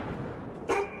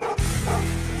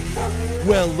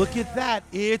Well, look at that.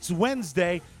 It's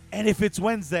Wednesday. And if it's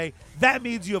Wednesday, that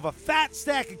means you have a fat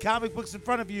stack of comic books in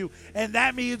front of you. And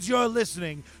that means you're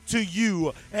listening to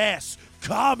US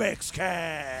Comics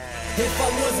Cast. If I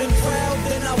wasn't proud,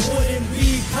 then I wouldn't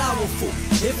be powerful.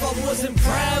 If I wasn't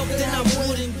proud, then I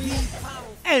wouldn't be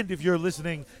powerful. And if you're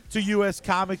listening to US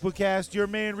Comic Book Cast, your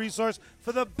main resource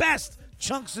for the best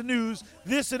chunks of news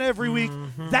this and every week,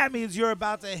 that means you're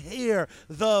about to hear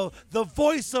the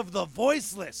voice of the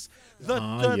voiceless.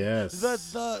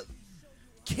 The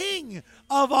king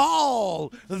of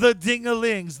all the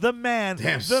ding-a-lings, the man,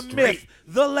 myth,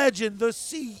 the legend, the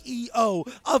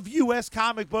CEO of U.S.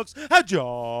 Comic Books, Jon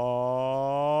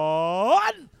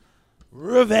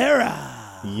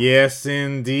Rivera. Yes,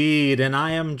 indeed. And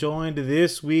I am joined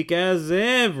this week, as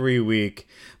every week,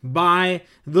 by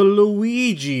the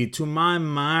Luigi to my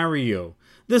Mario,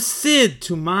 the Sid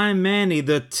to my Manny,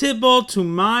 the Tybalt to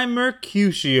my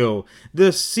Mercutio,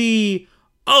 the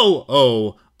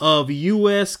COO of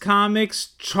U.S.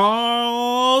 Comics,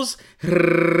 Charles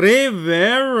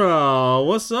Rivera.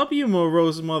 What's up, you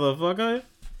morose motherfucker?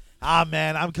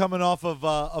 Man, I'm coming off of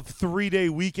a 3-day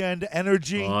weekend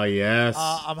energy. Oh, yes.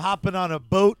 I'm hopping on a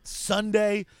boat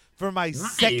Sunday for my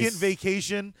second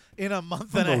vacation in a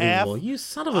month and a half. You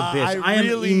son of a bitch. I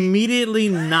am immediately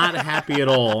not happy at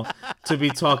all to be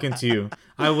talking to you.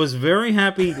 I was very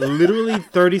happy literally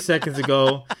 30 seconds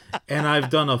ago, and I've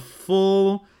done a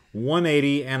full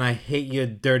 180, and I hate your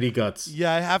dirty guts.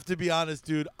 Yeah, I have to be honest,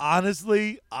 dude.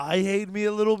 Honestly, I hate me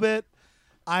a little bit.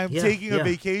 I'm taking a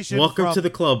vacation. Welcome to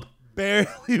the club.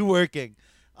 Barely working.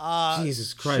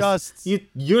 Jesus Christ!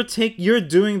 You're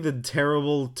doing the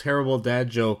terrible dad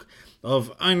joke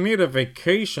of I need a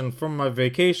vacation from my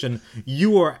vacation.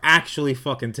 You are actually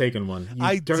fucking taking one.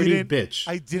 You dirty bitch.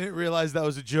 I didn't realize that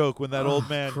was a joke when that old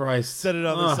man said it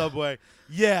on the subway.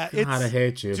 Yeah, God, I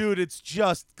hate you, dude. It's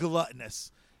just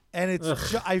gluttonous, and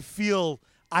it's. I feel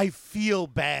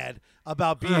bad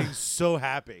about being so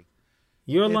happy.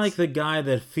 You're like the guy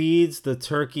that feeds the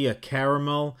turkey a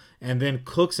caramel and then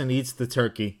cooks and eats the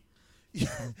turkey.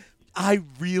 I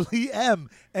really am.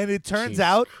 And it turns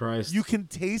out you can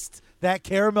taste that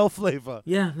caramel flavor.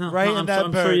 Yeah, no, right?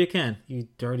 I'm sure you can. You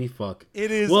dirty fuck.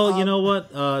 It is. Well, you know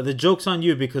what? The joke's on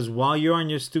you because while you're on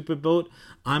your stupid boat,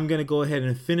 I'm going to go ahead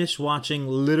and finish watching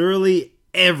literally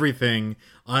everything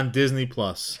on Disney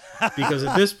Plus. Because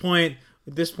at this point,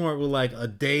 we're like a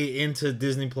day into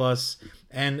Disney Plus.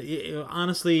 And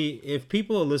honestly, if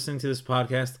people are listening to this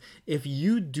podcast, if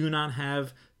you do not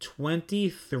have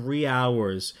 23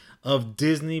 hours of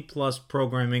Disney Plus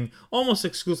programming, almost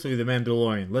exclusively The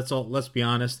Mandalorian, let's be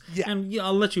honest. Yeah. And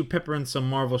I'll let you pepper in some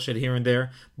Marvel shit here and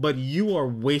there, but you are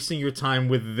wasting your time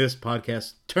with this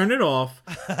podcast. Turn it off.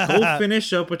 Go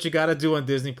finish up what you got to do on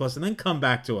Disney Plus, and then come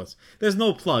back to us. There's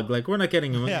no plug. Like, we're not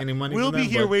getting any money. We'll from be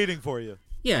them, here waiting for you.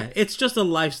 Yeah, it's just a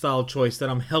lifestyle choice that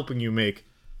I'm helping you make.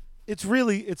 It's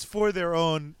for their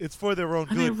own good.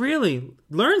 I mean, really,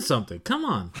 learn something. Come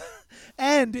on.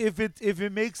 And if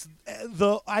it makes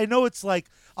I know it's like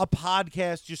a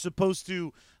podcast, you're supposed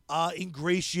to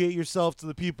ingratiate yourself to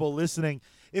the people listening.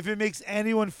 If it makes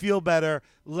anyone feel better,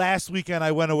 last weekend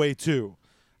I went away too.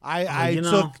 I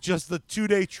took just the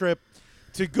 2-day trip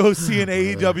to go see an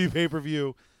AEW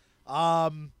pay-per-view.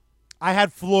 I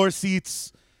had floor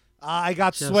seats. I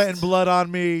got sweat and blood on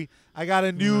me. I got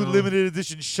a new limited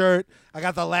edition shirt. I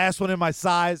got the last one in my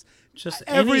size. Just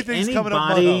everything's coming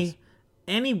up.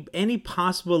 Any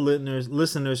possible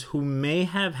listeners who may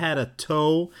have had a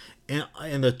toe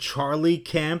in the Charlie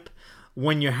camp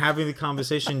when you're having the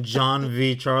conversation, John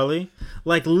v. Charlie,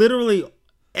 like literally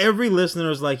every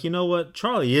listener is like, you know what?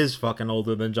 Charlie is fucking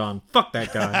older than John. Fuck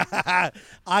that guy.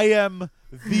 I am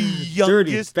the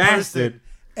youngest person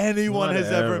anyone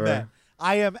has ever met.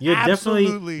 I am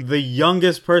definitely the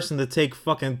youngest person to take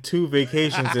fucking 2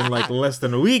 vacations in like less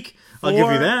than a week. I'll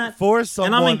give you that.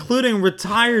 And I'm including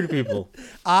retired people.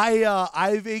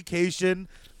 I vacation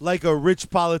like a rich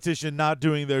politician not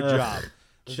doing their job.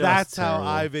 That's terrible.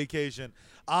 How I vacation.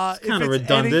 It's kind of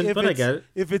redundant, but I get it.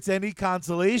 If it's any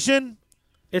consolation,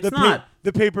 it's not.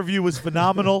 The pay-per-view was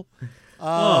phenomenal.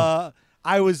 I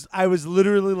was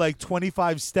literally like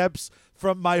 25 steps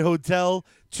from my hotel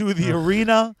to the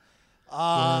arena.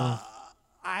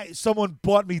 Someone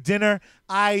bought me dinner.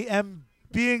 I am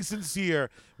being sincere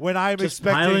when I'm just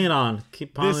expecting. Piling it on.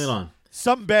 Keep piling it on.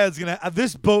 Something bad's gonna.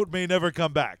 This boat may never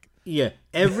come back. Yeah,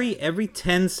 every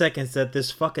 10 seconds that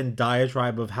this fucking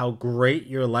diatribe of how great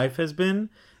your life has been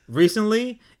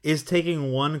recently is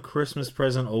taking one Christmas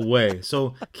present away.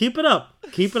 So keep it up,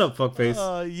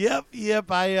 fuckface. Yep.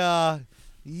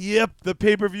 Yep, the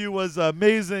pay-per-view was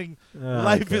amazing.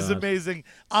 Life is God. amazing.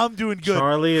 I'm doing good.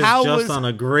 Charlie is on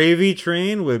a gravy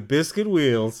train with biscuit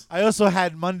wheels. I also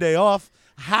had Monday off.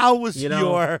 How was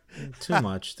your... Too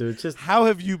much, dude. Just How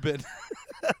have you been?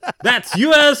 That's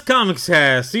U.S. Comics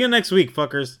Cast. See you next week,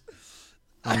 fuckers.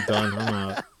 I'm done.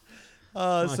 I'm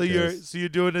out. So you're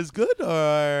doing as good,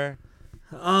 or...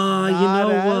 Well,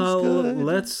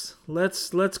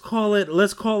 let's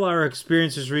call our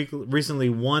experiences recently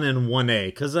 1 and 1A,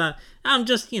 because I'm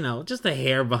just a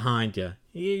hair behind you.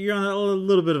 You're on a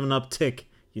little bit of an uptick,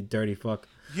 you dirty fuck.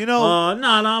 No,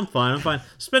 I'm fine.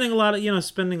 Spending a lot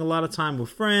of time with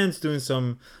friends, doing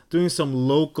some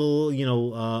local,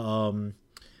 in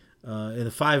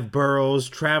the 5 boroughs,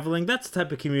 traveling. That's the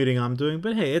type of commuting I'm doing.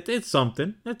 But hey, it's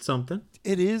something. It's something.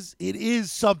 It is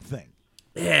something.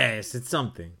 Yes, it's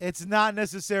something. It's not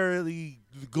necessarily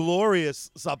glorious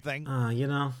something.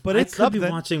 But it's I could something. be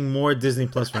watching more Disney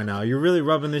Plus right now. You're really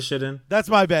rubbing this shit in? That's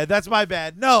my bad.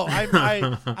 No,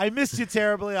 I missed you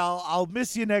terribly. I'll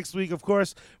miss you next week. Of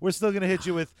course, we're still gonna hit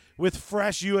you with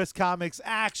fresh U.S. Comics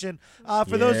action.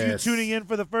 For those of you tuning in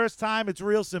for the first time, it's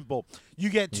real simple. You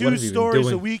get 2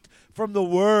 stories a week from the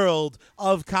world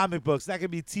of comic books. That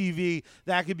could be TV,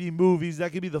 that could be movies,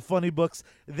 that could be the funny books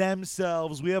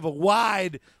themselves. We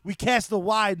cast a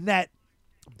wide net.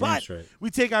 But we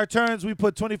take our turns. We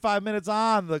put 25 minutes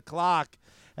on the clock,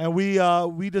 and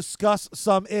we discuss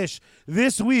some ish.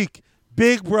 This week,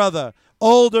 Big Brother,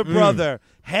 Older Brother,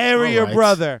 Hairier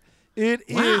Brother. It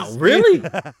is. Wow, really?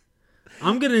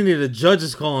 I'm gonna need a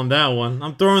judge's call on that one.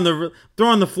 I'm throwing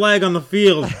the flag on the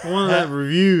field. I want that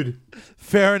reviewed.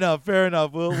 Fair enough.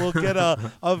 We'll get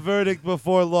a verdict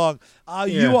before long.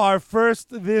 You are first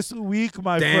this week,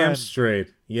 my friend. Damn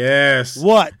straight. Yes.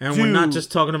 What? And we're not just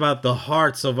talking about the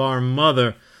hearts of our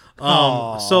mother. Too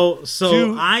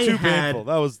painful.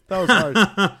 That was hard.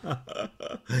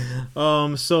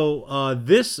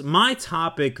 My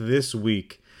topic this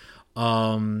week,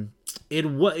 I don't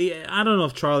know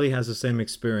if Charlie has the same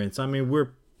experience. I mean,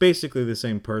 we're basically the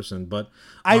same person, but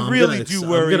I really do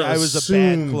worry I was a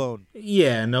bad clone.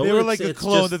 Yeah, no, they were like a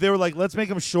clone that they were like, let's make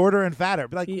him shorter and fatter.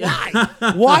 Be like, why?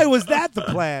 Why was that the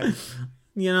plan?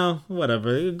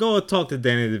 Whatever. Go talk to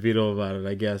Danny DeVito about it,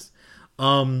 I guess.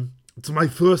 It's my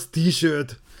first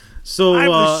T-shirt. So I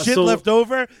have the shit left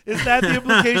over. Is that the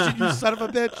implication? You son of a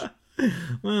bitch.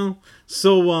 Well,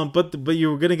 but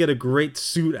you were gonna get a great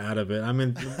suit out of it. I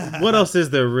mean, what else is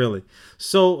there really?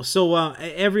 So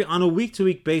on a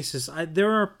week-to-week basis, and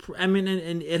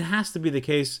it has to be the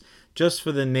case just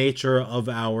for the nature of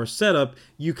our setup.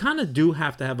 You kind of do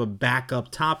have to have a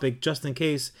backup topic just in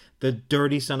case the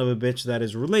dirty son of a bitch that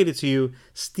is related to you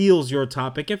steals your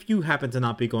topic if you happen to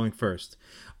not be going first.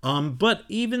 But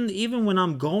even when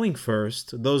I'm going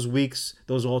first, those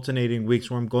alternating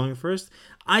weeks where I'm going first,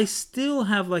 I still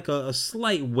have like a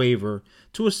slight waiver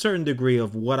to a certain degree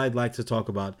of what I'd like to talk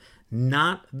about.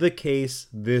 Not the case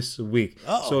this week.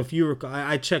 Uh-oh. So if you were,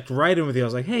 I checked right in with you. I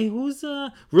was like, hey, who's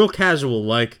real casual,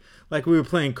 like we were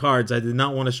playing cards. I did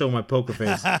not want to show my poker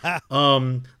face.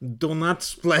 Do not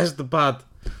splash the pot.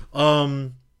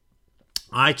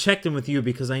 I checked in with you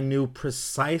because I knew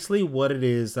precisely what it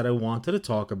is that I wanted to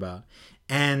talk about.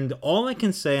 And all I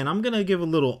can say, and I'm going to give a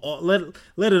little,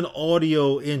 let an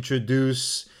audio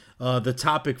introduce the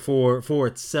topic for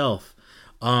itself.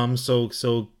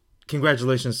 So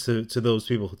congratulations to those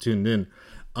people who tuned in.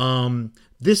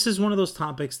 This is one of those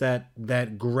topics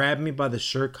that grabbed me by the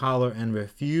shirt collar and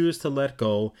refused to let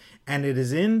go. And it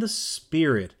is in the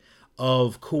spirit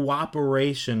of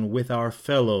cooperation with our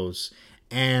fellows.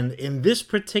 And in this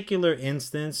particular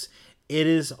instance, it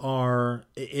is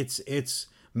it's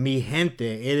mi gente.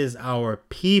 It is our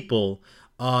people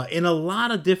in a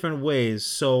lot of different ways.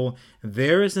 So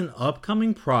there is an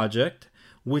upcoming project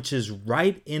which is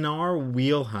right in our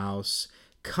wheelhouse,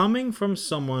 coming from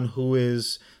someone who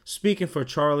is, speaking for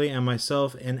Charlie and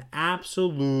myself, an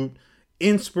absolute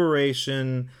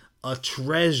inspiration, a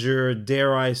treasure,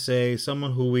 dare I say,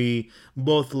 someone who we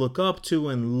both look up to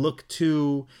and look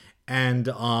to, and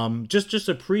just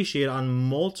appreciate on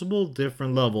multiple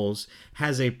different levels,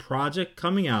 has a project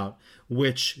coming out,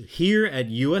 which here at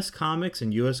US Comics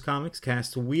and US Comics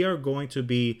Cast, we are going to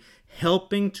be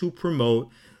helping to promote.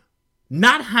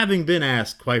 Not having been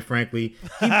asked, quite frankly,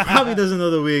 he probably doesn't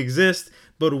know that we exist,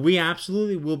 but we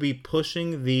absolutely will be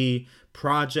pushing the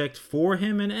project for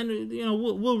him, and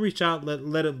we'll reach out, let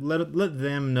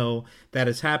them know that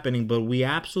it's happening, but we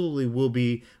absolutely will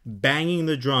be banging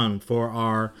the drum for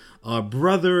our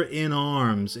brother in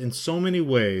arms in so many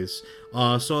ways.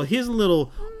 So here's a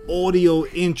little audio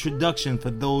introduction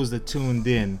for those that tuned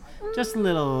in. Just a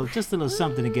little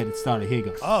something to get it started. Here you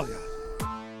go. Oh, God.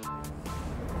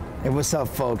 Hey, what's up,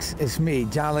 folks? It's me,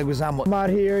 Jon LIKES. I'm out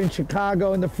here in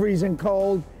Chicago in the freezing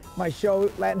cold. My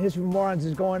show, Latin History for Morons,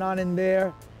 is going on in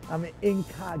there. I'm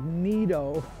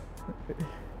incognito,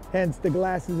 hence the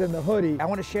glasses and the hoodie. I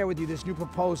want to share with you this new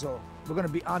proposal. We're going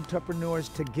to be entrepreneurs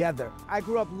together. I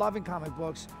grew up loving comic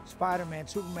books, Spider-Man,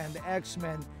 Superman, the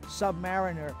X-Men,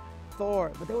 Submariner,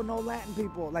 Thor, but there were no Latin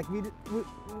people. Like,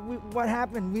 what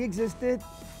happened? We existed.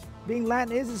 Being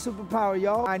Latin is a superpower,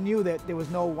 y'all. I knew that there was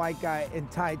no white guy in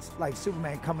tights like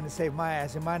Superman coming to save my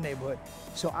ass in my neighborhood.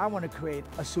 So I want to create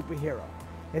a superhero.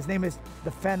 His name is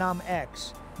the Phenom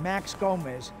X, Max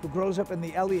Gomez, who grows up in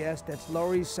the LES, that's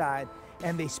Lower East Side,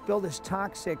 and they spill this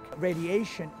toxic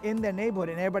radiation in their neighborhood,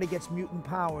 and everybody gets mutant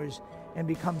powers and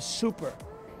becomes super.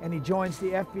 And he joins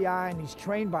the FBI, and he's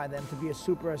trained by them to be a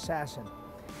super assassin.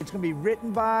 It's gonna be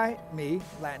written by me,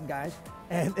 Latin guys,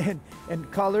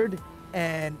 and colored,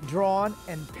 and drawn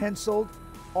and penciled,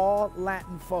 all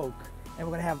Latin folk. And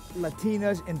we're gonna have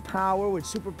Latinas in power with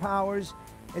superpowers.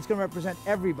 It's gonna represent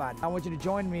everybody. I want you to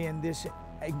join me in this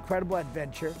incredible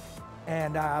adventure.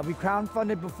 And we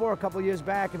crowdfunded before a couple years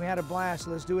back and we had a blast,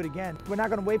 so let's do it again. We're not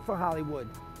gonna wait for Hollywood.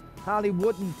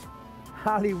 Hollywoodn't,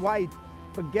 Holly White,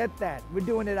 forget that. We're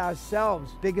doing it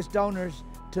ourselves. Biggest donors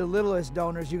to littlest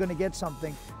donors, you're gonna get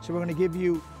something. So we're gonna give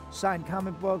you signed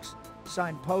comic books,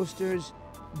 signed posters,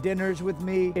 dinners with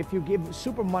me. If you give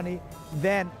super money,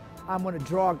 then I'm gonna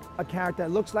draw a character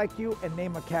that looks like you and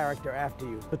name a character after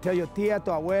you. So tell your tía,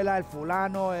 tu abuela, el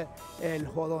fulano, el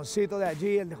jodoncito de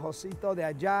allí, el josito de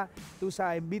allá. Tú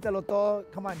sabes, invítalo todo.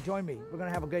 Come on, join me. We're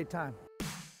gonna have a great time.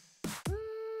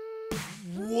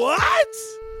 What?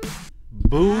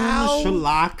 Boom, How?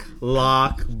 shalak,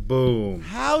 lock, boom.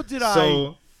 How did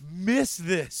I miss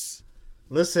this?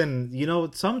 Listen, you know,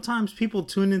 sometimes people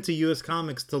tune into US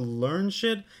Comics to learn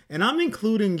shit, and I'm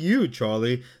including you,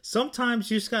 Charlie. Sometimes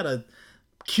you just gotta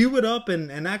cue it up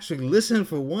and actually listen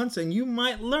for once, and you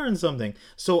might learn something.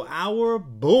 So our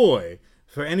boy,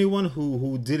 for anyone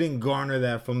who didn't garner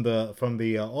that from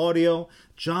the audio,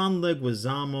 Jon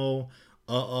Leguizamo,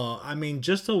 I mean,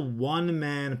 just a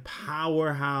one-man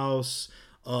powerhouse,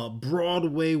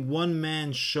 Broadway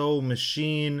one-man show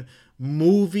machine,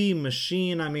 movie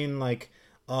machine. I mean, like,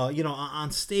 you know,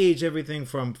 on stage, everything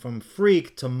from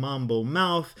Freak to Mambo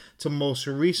Mouth to most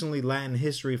recently Latin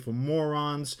History for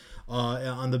Morons.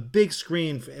 On the big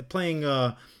screen, playing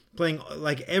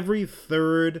like every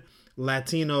third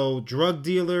Latino drug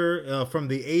dealer from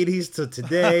the 80s to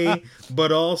today,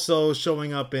 but also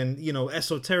showing up in, you know,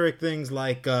 esoteric things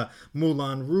like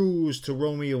Moulin Rouge to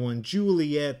Romeo and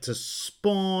Juliet to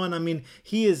Spawn. I mean,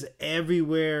 he is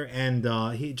everywhere, and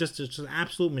he just an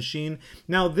absolute machine.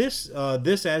 Now this,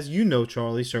 as you know,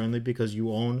 Charlie, certainly because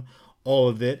you own all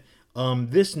of it,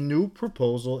 this new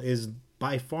proposal is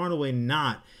by far and away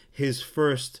not his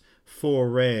first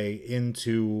foray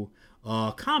into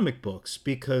comic books,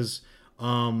 because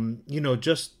you know,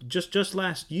 just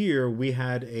last year we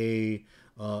had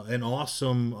an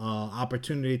awesome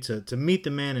opportunity to meet the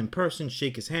man in person,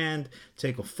 shake his hand,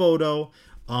 take a photo.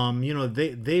 You know,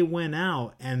 they went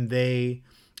out and they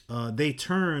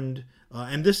turned,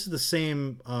 and this is the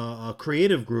same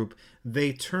creative group.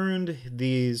 They turned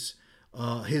these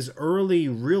his early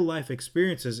real life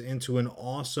experiences into an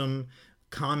awesome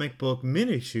comic book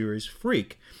miniseries,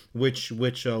 Freak, which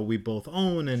we both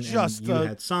own and you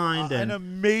had signed, and an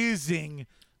amazing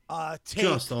take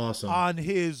just awesome on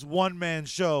his one-man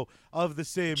show of the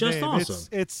same just name. Awesome.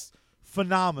 It's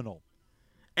phenomenal.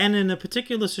 And in a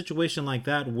particular situation like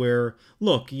that, where,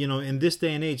 look, you know, in this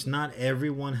day and age, not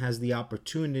everyone has the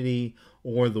opportunity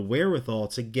or the wherewithal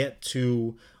to get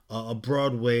to a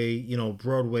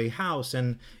Broadway house,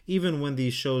 and even when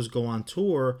these shows go on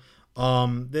tour,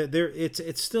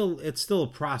 it's still a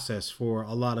process for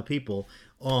a lot of people.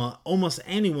 Almost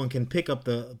anyone can pick up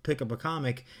a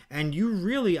comic, and you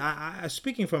really, I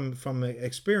speaking from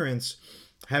experience,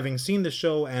 having seen the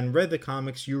show and read the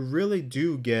comics, you really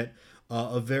do get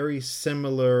a very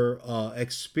similar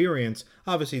experience.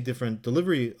 Obviously, different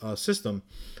delivery system.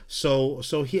 So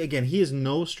he is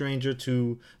no stranger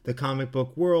to the comic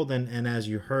book world, and as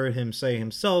you heard him say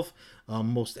himself,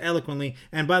 most eloquently.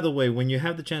 And by the way, when you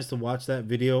have the chance to watch that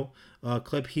video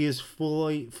clip, he is full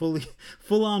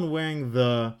on wearing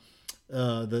the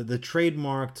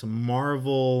trademarked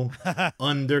Marvel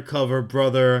undercover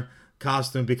brother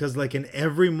costume, because like in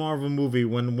every Marvel movie,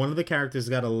 when one of the characters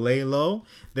got to lay low,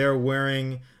 they're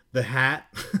wearing the hat,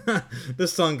 the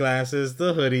sunglasses,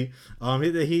 the hoodie.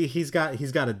 He's got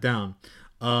it down.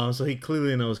 So he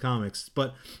clearly knows comics.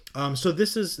 But so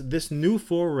this new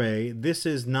foray. This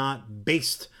is not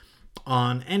based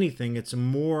on anything. It's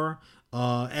more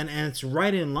and it's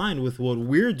right in line with what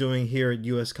we're doing here at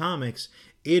US Comics.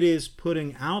 It is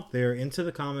putting out there into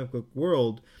the comic book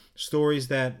world stories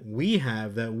that we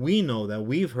have, that we know, that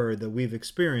we've heard, that we've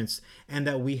experienced, and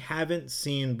that we haven't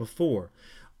seen before.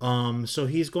 So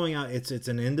he's going out. It's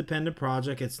an independent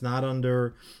project. It's not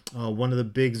under one of the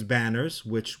big banners,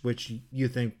 which you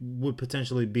think would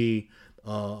potentially be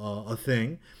a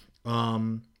thing.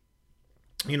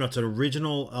 It's an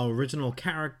original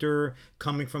character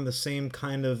coming from the same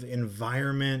kind of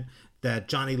environment that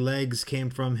Johnny Legs came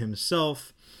from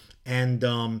himself. And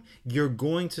you're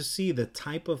going to see the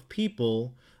type of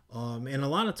people, and a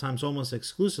lot of times almost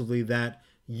exclusively, that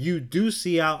you do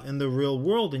see out in the real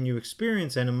world and you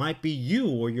experience, and it might be you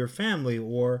or your family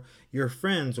or your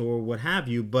friends or what have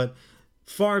you. But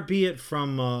far be it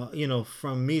from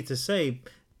me to say,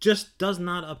 just does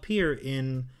not appear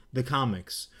in the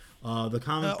comics. The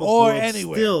comic book or world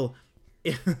anywhere. Still,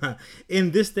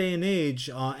 in this day and age,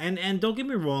 and don't get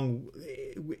me wrong,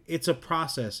 it's a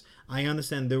process. I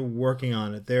understand they're working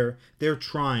on it. They're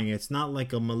trying. It's not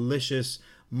like a malicious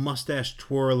mustache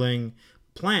twirling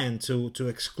plan to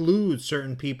exclude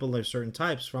certain people or certain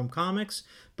types from comics.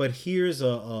 But here's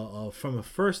from a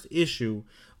first issue,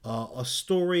 a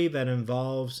story that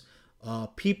involves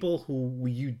people who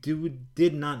you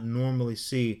did not normally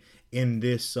see in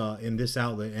this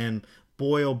outlet. And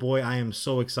boy, oh boy, I am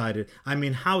so excited. I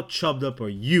mean, how chubbed up are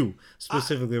you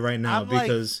specifically right now? I'm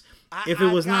because if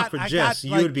it was not for Jess,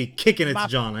 you would be kicking it to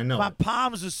John. I know. My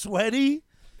palms are sweaty.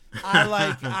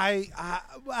 I'm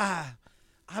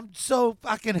so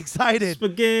fucking excited.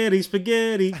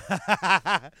 Spaghetti.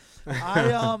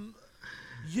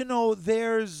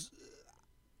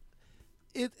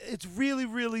 It's really,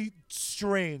 really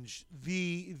strange,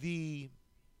 the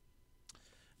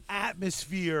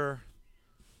atmosphere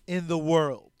in the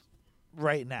world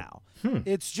right now.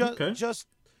 It's just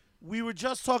we were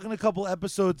just talking a couple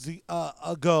episodes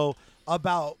ago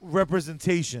about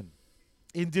representation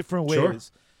in different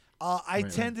ways. Sure. I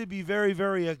tend to be very,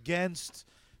 very against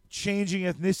changing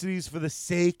ethnicities for the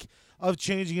sake of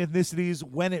changing ethnicities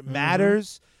when it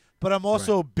matters, but I'm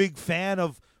also a big fan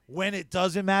of when it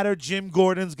doesn't matter. Jim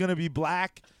Gordon's gonna be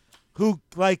black.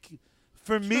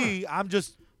 For me, I'm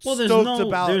just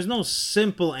there's no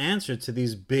simple answer to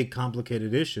these big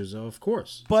complicated issues, of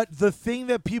course. But the thing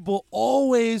that people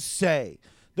always say,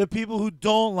 the people who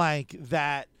don't like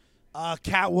that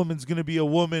Catwoman's gonna be a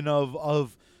woman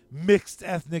of mixed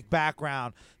ethnic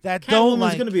background, that don't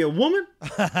like Catwoman's gonna be a woman,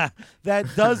 that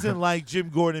doesn't like Jim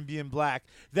Gordon being black,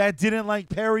 that didn't like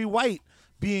Perry White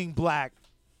being black.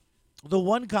 The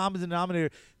one common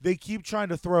denominator they keep trying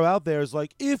to throw out there is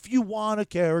like, if you want a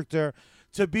character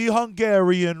to be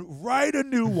Hungarian, write a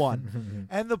new one.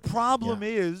 And the problem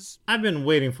is, I've been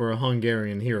waiting for a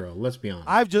Hungarian hero. Let's be honest.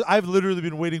 I've literally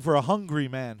been waiting for a hungry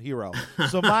man hero.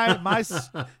 So my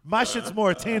shit's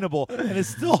more attainable, and it's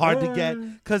still hard to get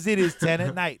because it is 10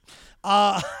 at night.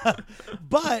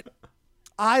 But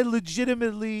I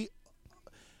legitimately,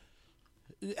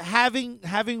 having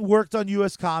worked on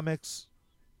US Comics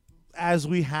as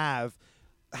we have,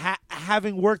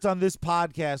 having worked on this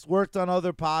podcast, worked on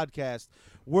other podcasts,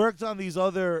 worked on these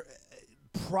other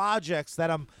projects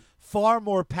that I'm far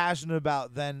more passionate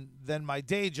about than my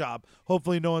day job.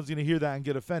 Hopefully no one's going to hear that and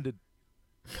get offended.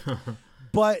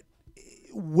 But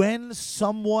when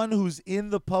someone who's in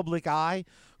the public eye,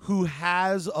 who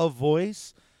has a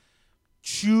voice,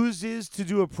 chooses to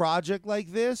do a project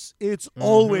like this, it's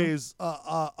always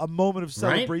a moment of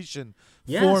celebration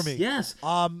for me. Yes.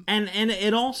 And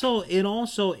it also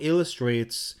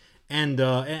illustrates, and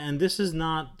this is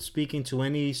not speaking to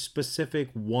any specific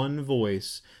one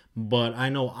voice, but I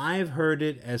know I've heard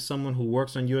it as someone who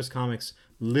works on US Comics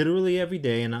literally every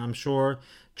day, and I'm sure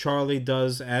Charlie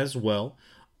does as well.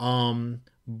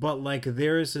 But like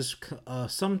there is this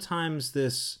sometimes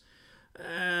this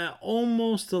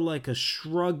almost like a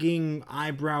shrugging,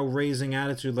 eyebrow raising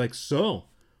attitude, like, so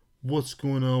what's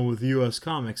going on with US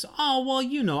Comics? Oh,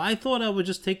 well, I thought I would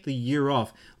just take the year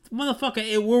off.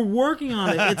 Motherfucker, we're working on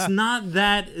it. It's not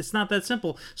that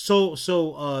simple.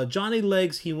 So Johnny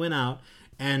Legs, he went out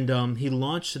and he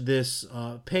launched this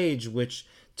page which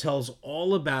tells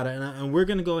all about it, and we're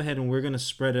gonna go ahead and we're gonna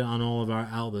spread it on all of our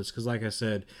outlets, because like I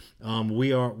said,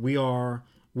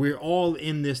 we're all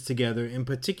in this together. In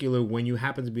particular, when you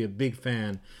happen to be a big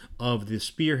fan of the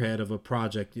spearhead of a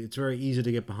project, it's very easy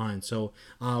to get behind. So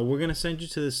we're going to send you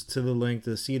to the link,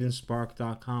 the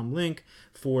seedandspark.com link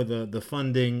for the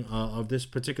funding of this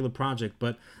particular project.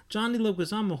 But Johnny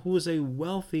Leguizamo, who is a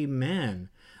wealthy man,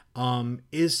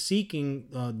 is seeking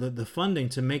the funding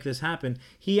to make this happen.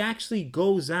 He actually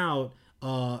goes out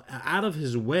out of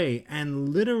his way and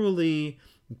literally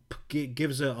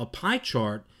gives a pie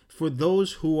chart for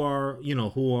those who are,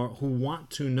 who want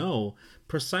to know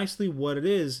precisely what it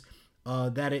is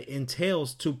that it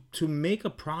entails to make a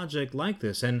project like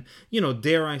this. And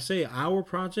dare I say, our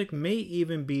project may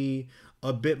even be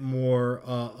a bit more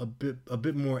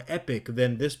epic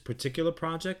than this particular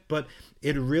project, but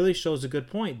it really shows a good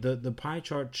point. The pie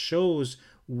chart shows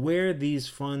where these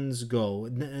funds go,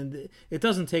 and it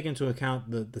doesn't take into account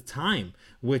the time,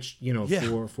 which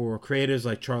for creators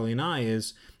like Charlie and I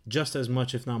is just as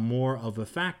much, if not more, of a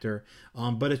factor.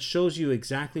 But it shows you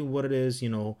exactly what it is,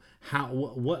 how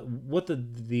what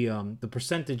the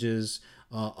percentages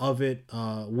of it,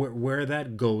 where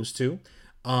that goes to.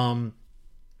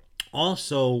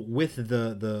 Also, with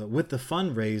the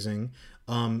fundraising,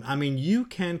 I mean, you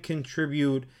can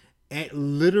contribute at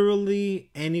literally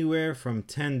anywhere from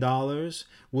 $10,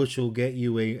 which will get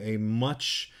you a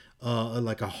much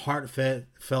like a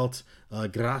heartfelt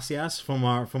gracias from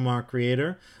our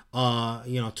creator.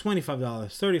 $25,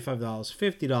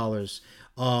 $35,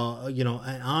 $50,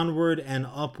 and onward and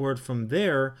upward from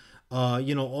there.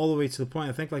 All the way to the point.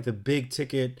 I think like the big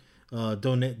ticket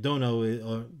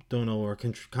dono or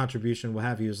contribution, what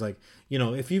have you, is like,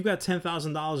 if you've got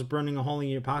 $10,000 burning a hole in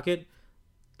your pocket,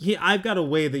 I've got a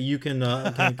way that you can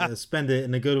spend it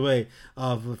in a good way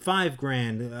of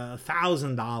 $5,000,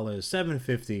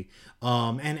 $1,000,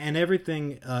 $750, and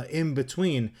everything in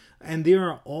between. And there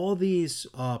are all these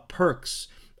perks.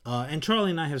 And Charlie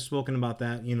and I have spoken about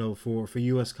that. For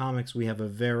US Comics, we have a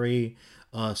very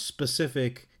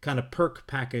specific kind of perk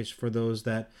package for those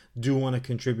that do want to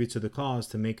contribute to the cause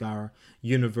to make our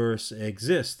universe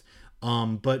exist.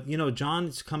 But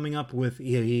Jon's coming up with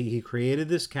he created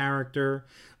this character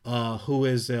who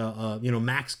is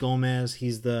Max Gomez.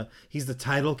 He's the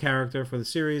title character for the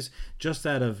series, just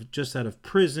out of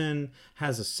prison,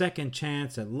 has a second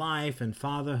chance at life and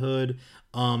fatherhood,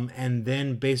 and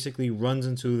then basically runs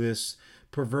into this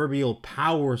proverbial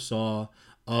power saw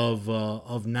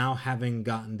of now having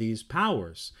gotten these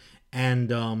powers.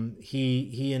 And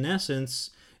he in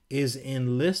essence is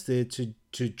enlisted to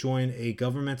join a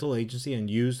governmental agency and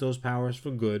use those powers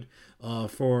for good,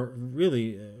 for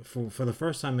the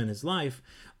first time in his life.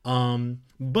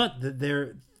 But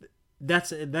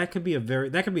that could be a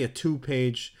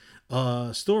 2-page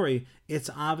story. It's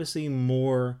obviously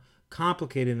more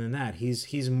complicated than that.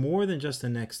 He's more than just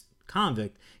an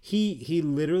ex-convict. He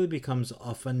literally becomes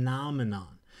a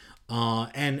phenomenon.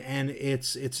 And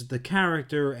it's the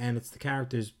character, and it's the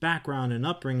character's background and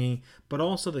upbringing, but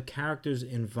also the character's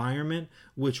environment,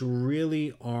 which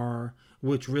really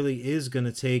is going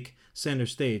to take center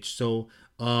stage. So,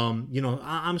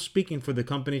 I'm speaking for the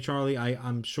company, Charlie.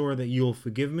 I'm sure that you'll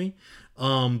forgive me.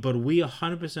 But we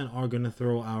 100% are going to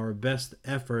throw our best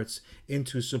efforts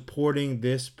into supporting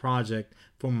this project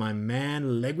for my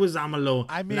man Leguizamalo.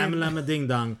 Lama Ding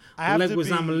Dong.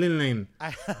 Leguizamalo.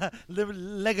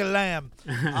 Leg a lamb.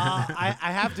 I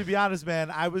have to be honest,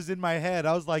 man. I was in my head.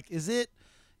 I was like, is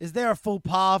there a faux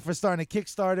pas for starting a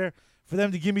Kickstarter for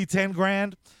them to give me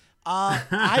 $10,000?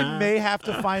 I may have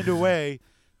to find a way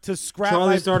to scrap.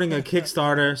 Charlie's starting a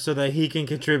Kickstarter so that he can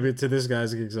contribute to this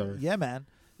guy's Kickstarter. Yeah, man.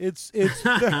 It's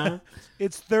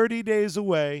 30 days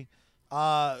away.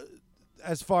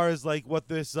 As far as like what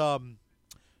this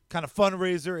kind of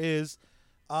fundraiser is,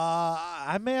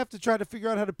 I may have to try to figure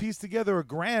out how to piece together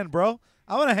 $1,000, bro.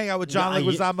 I want to hang out with Jon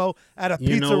Leguizamo at a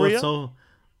pizzeria.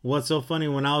 What's so funny,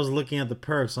 when I was looking at the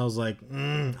perks, I was like,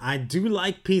 I do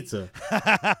like pizza.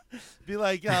 Be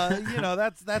like,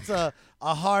 that's a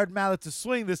hard mallet to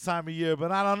swing this time of year,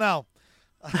 but I don't know.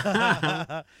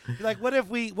 Be like, what if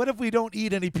we don't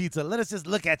eat any pizza? Let us just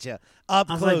look at you up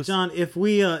close. I was like, Jon, if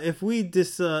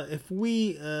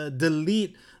we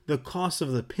delete the cost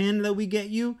of the pin that we get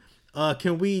you,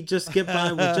 can we just get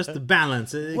by with just the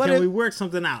balance? Can we work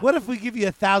something out? What if we give you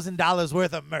 $1,000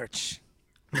 worth of merch?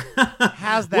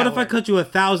 How's that? What if I cut you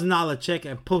 $1,000 check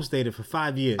and post date it for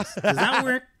 5 years? Does that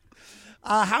work?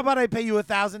 How about I pay you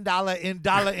 $1,000 in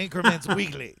dollar increments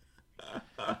weekly?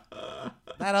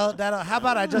 That'll. How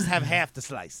about I just have half the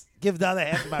slice? Give the other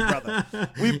half to my brother.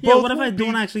 What if I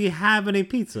don't actually have any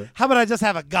pizza? How about I just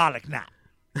have a garlic knot?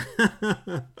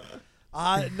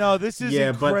 No, this is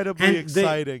incredibly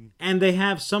exciting. And they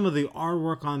have some of the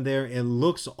artwork on there. It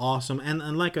looks awesome.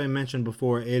 And like I mentioned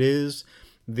before, it is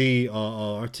the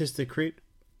artistic creative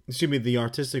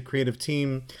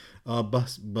team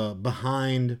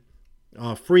behind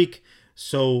Freak.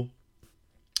 So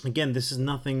again, this is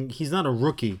nothing. He's not a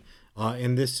rookie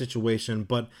in this situation,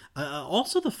 but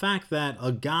also the fact that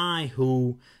a guy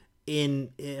who,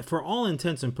 for all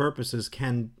intents and purposes,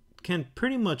 can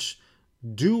pretty much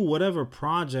do whatever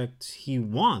project he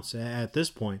wants at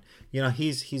this point. You know,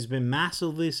 he's been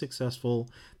massively successful.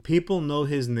 People know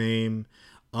his name.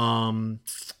 You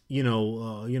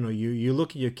look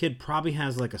at your kid probably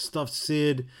has like a stuffed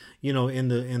Sid, in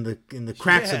the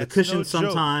cracks of the cushion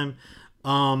sometime.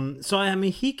 So I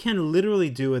mean, he can literally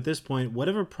do at this point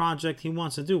whatever project he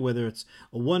wants to do, whether it's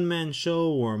a one-man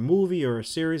show or a movie or a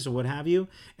series or what have you.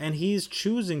 And he's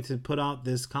choosing to put out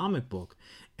this comic book.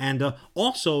 And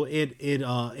also, it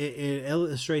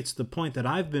illustrates the point that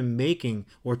I've been making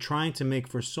or trying to make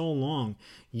for so long.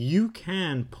 You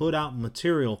can put out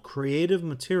material, creative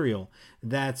material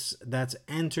that's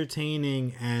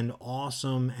entertaining and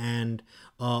awesome and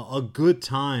a good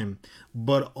time,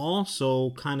 but also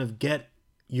kind of get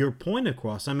your point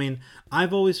across. I mean,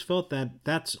 I've always felt that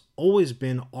that's always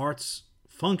been art's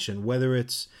function, whether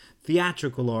it's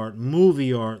theatrical art,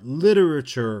 movie art,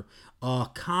 literature,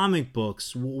 comic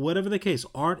books, whatever the case.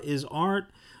 Art is art.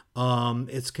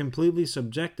 It's completely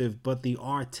subjective, but the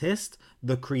artist,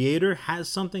 the creator, has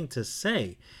something to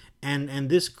say, and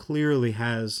this clearly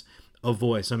has a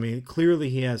voice. I mean, clearly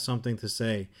he has something to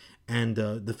say, and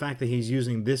the fact that he's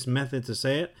using this method to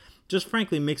say it just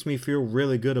frankly makes me feel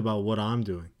really good about what I'm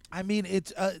doing. I mean,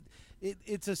 it's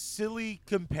a silly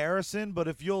comparison, but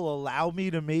if you'll allow me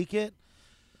to make it,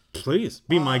 please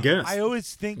be my guest. I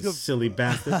always think of silly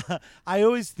bastard. I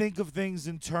always think of things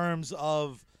in terms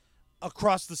of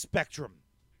across the spectrum.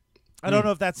 I don't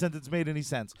know if that sentence made any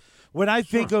sense. When I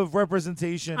think of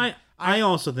representation, I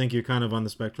also think you're kind of on the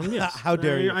spectrum. Yes. How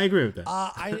dare you? I agree with that.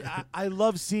 I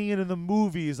love seeing it in the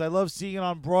movies. I love seeing it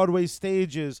on Broadway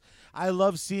stages. I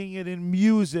love seeing it in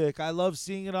music. I love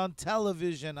seeing it on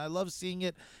television. I love seeing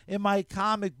it in my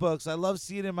comic books. I love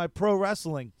seeing it in my pro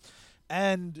wrestling.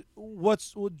 And what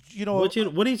are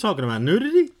you talking about?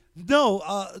 Nudity? No,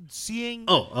 seeing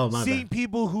bad.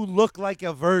 people who look like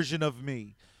a version of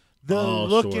me.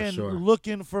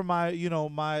 Looking for my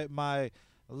my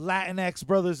Latinx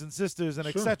brothers and sisters and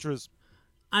etc.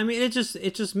 I mean, it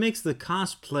just makes the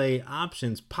cosplay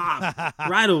options pop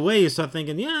right away. You start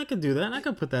thinking, yeah, I could do that. I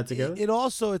could put that together. It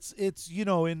also it's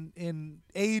in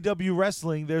AEW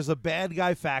wrestling, there's a bad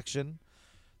guy faction.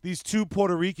 These two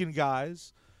Puerto Rican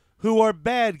guys who are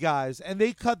bad guys, and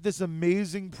they cut this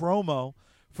amazing promo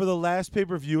for the last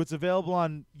pay-per-view. It's available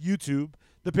on YouTube.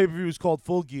 The pay-per-view is called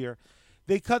Full Gear.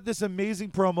 They cut this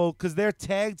amazing promo because their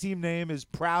tag team name is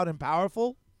Proud and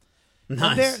Powerful.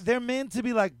 Nice. And they're meant to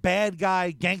be like bad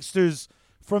guy gangsters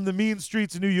from the mean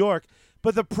streets of New York.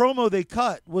 But the promo they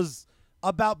cut was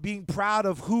about being proud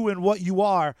of who and what you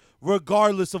are,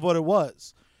 regardless of what it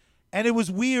was. And it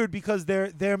was weird because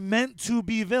they're meant to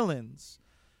be villains.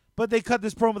 But they cut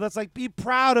this promo that's like, be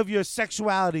proud of your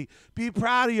sexuality. Be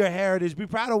proud of your heritage. Be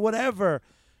proud of whatever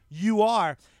you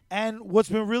are. And what's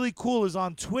been really cool is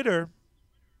on Twitter,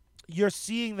 you're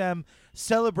seeing them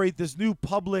celebrate this new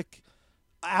public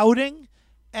outing.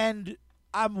 And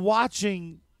I'm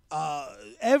watching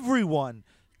everyone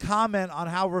comment on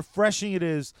how refreshing it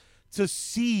is to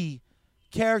see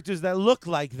characters that look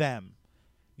like them.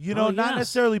 Not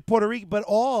necessarily Puerto Rican, but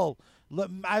all.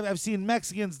 I've seen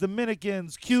Mexicans,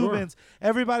 Dominicans, Cubans. Sure.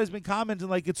 Everybody's been commenting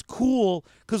like it's cool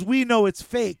because we know it's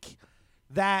fake.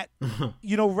 That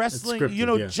wrestling.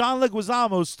 Scripted, yeah. Jon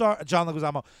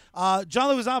Leguizamo.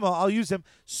 I'll use him.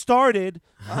 Started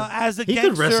as a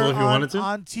gangster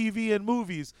on TV and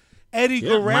movies. Eddie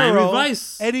Guerrero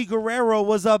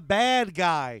was a bad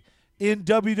guy in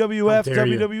WWF,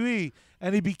 WWE.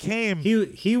 And he became...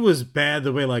 He was bad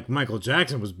the way like Michael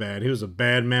Jackson was bad. He was a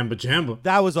bad mambo jambo.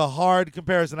 That was a hard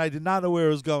comparison. I did not know where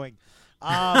it was going.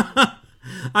 I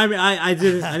mean, I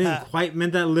didn't quite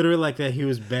mean that literally like that. He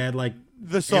was bad like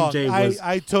the song. MJ was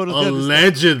I totally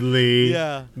allegedly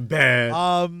bad.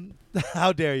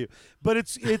 How dare you? But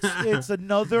it's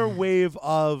another wave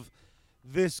of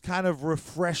this kind of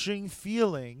refreshing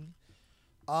feeling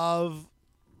of,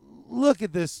 look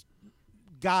at this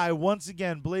guy once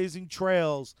again blazing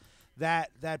trails that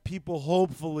people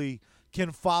hopefully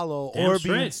can follow or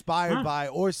be inspired by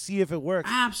or see if it works.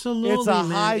 Absolutely, it's a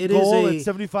high goal at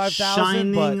 75,000.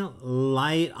 Shining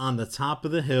light on the top of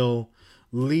the hill,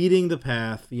 leading the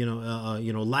path.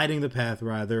 Lighting the path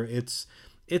rather. It's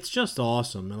just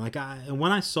awesome. And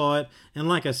when I saw it, and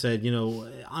like I said,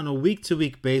 on a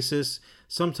week-to-week basis.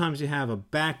 Sometimes you have a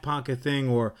back pocket thing,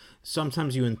 or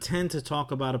sometimes you intend to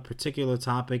talk about a particular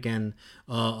topic, and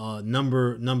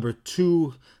number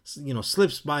two,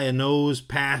 slips by a nose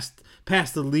past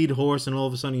the lead horse, and all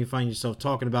of a sudden you find yourself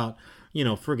talking about,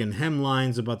 friggin'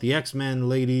 hemlines about the X-Men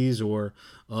ladies or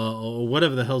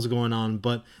whatever the hell's going on.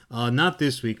 But not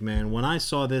this week, man. When I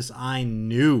saw this, I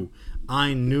knew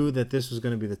that this was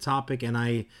going to be the topic, and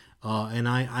I And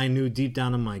I knew deep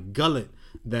down in my gullet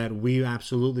that we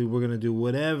absolutely were going to do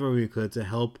whatever we could to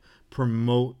help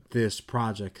promote this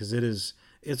project, because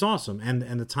it's awesome, and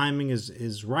the timing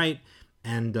is right,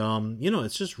 and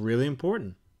it's just really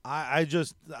important. I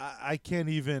can't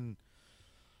even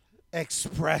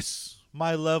express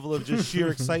my level of just sheer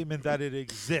excitement that it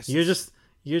exists. You're just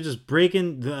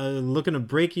looking to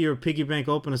break your piggy bank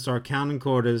open and start counting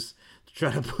quarters to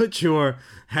try to put your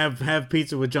have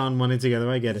pizza with Jon money together.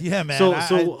 I get it. Yeah, man.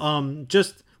 So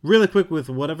just really quick with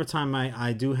whatever time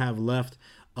I do have left.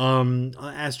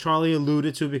 As Charlie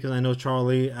alluded to, because I know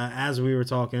Charlie, as we were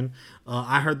talking,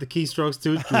 I heard the keystrokes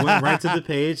too. Went right to the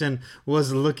page and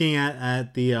was looking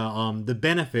at the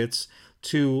benefits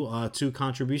to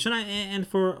contribution, and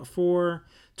for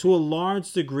to a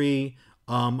large degree,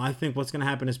 I think what's going to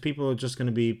happen is people are just going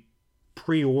to be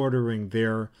pre-ordering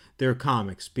their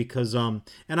comics, because and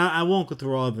I won't go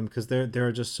through all of them because there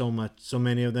are just so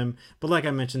many of them, but like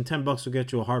I mentioned, $10 will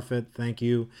get you a heartfelt thank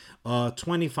you.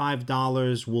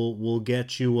 $25 will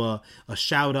get you a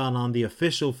shout out on the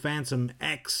official Phantom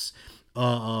X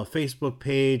Facebook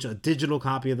page, a digital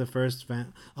copy of the first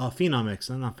Phenom X,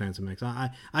 not Phantom X.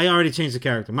 I already changed the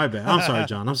character, my bad. I'm sorry,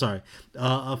 John, I'm sorry.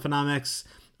 Phenom X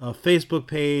Facebook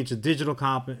page, a digital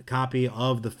copy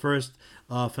of the first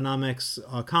Phenom X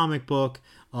comic book,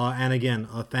 and again,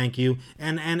 thank you.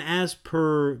 And as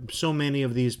per so many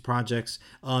of these projects,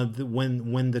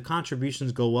 when the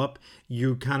contributions go up,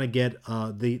 you kind of get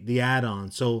the add-on.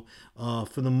 So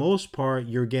for the most part,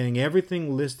 you're getting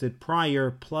everything listed prior,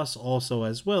 plus also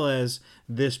as well as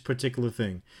this particular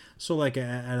thing. So like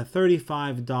at a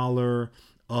 $35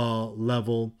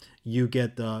 level, you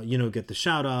get the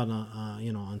shout out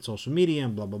on social media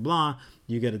and blah blah blah.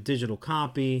 You get a digital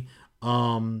copy,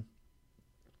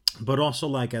 but also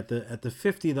like at the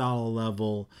 $50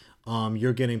 level,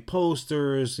 you're getting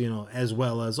posters, as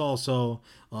well as also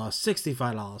 $65,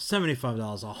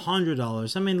 $75,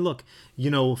 $100. I mean, look,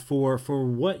 for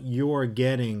what you're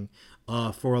getting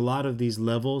for a lot of these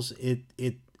levels,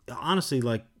 it honestly,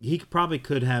 like, he probably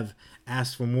could have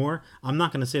asked for more. I'm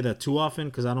not going to say that too often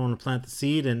because I don't want to plant the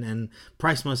seed and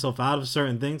price myself out of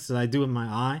certain things that I do with my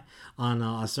eye on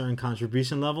a certain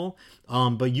contribution level.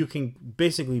 But you can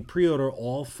basically pre-order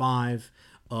all 5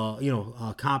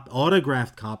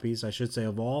 autographed copies, I should say,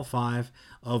 of all 5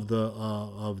 of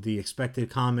the expected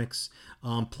comics,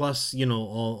 plus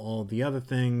all the other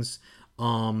things. At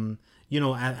a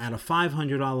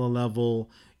 $500 level,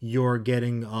 you're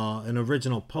getting an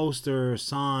original poster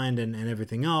signed and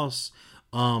everything else.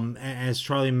 As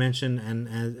Charlie mentioned, and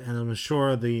I'm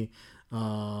sure the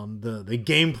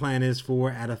game plan is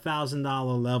for at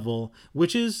 $1,000 level,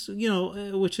 which is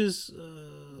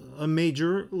a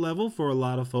major level for a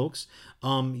lot of folks.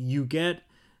 You get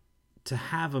to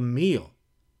have a meal.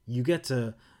 You get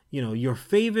to your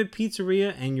favorite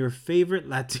pizzeria and your favorite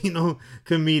Latino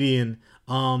comedian.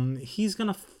 He's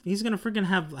gonna freaking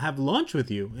have lunch with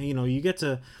you. You get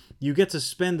to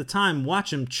spend the time,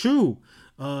 watch him chew.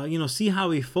 See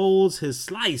how he folds his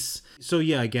slice. So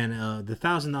yeah, again, the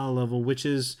 $1,000 level, which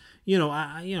is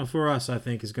for us, I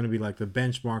think is going to be like the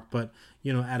benchmark. But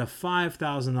at a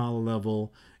 $5,000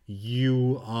 level,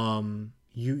 you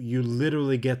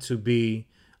literally get to be.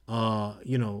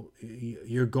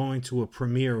 You're going to a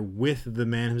premiere with the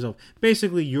man himself.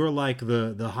 Basically, you're like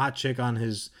the hot chick on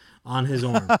his arm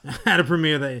at a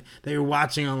premiere that you're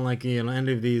watching on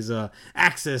any of these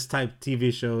Access type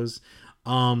TV shows.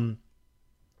 And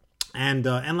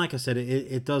like I said,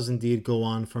 it does indeed go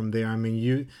on from there. I mean,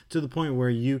 you to the point where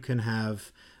you can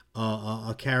have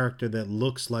a character that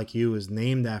looks like you, is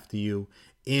named after you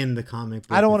in the comic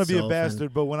book. I don't want to be a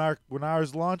bastard, but when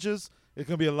ours launches, it's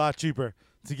gonna be a lot cheaper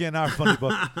to get in our funny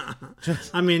book.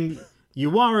 I mean,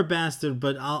 you are a bastard,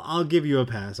 but I'll give you a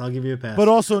pass. But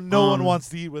also, no one wants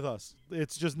to eat with us.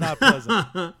 It's just not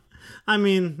pleasant. I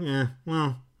mean, yeah,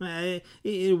 well,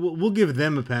 we'll give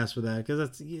them a pass for that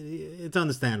because it's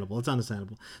understandable. It's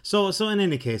understandable. So in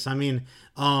any case, I mean,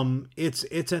 it's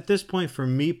at this point for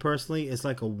me personally, it's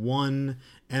like a 1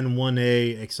 and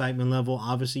 1A excitement level.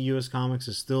 Obviously, U.S. Comics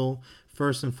is still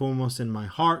first and foremost in my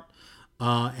heart.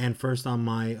 And first on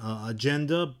my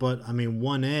agenda, but I mean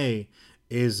 1A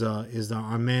is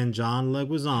our man Jon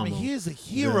LIKES. I mean, he is a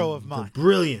hero of mine.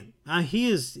 Brilliant.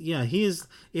 He is.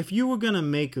 If you were gonna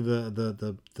make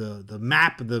the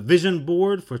map, the vision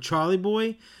board for Charlie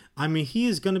Boy, I mean, he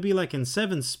is gonna be like in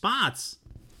 7 spots.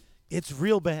 It's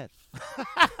real bad.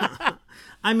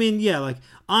 I mean, yeah, like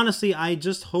honestly, I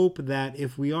just hope that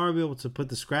if we are able to put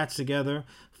the scratch together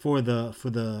for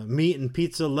the meat and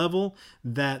pizza level,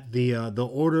 that the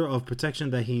order of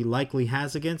protection that he likely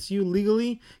has against you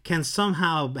legally can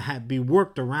somehow be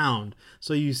worked around,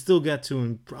 so you still get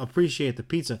to appreciate the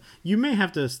pizza. You may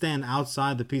have to stand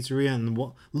outside the pizzeria and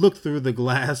look through the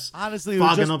glass, honestly,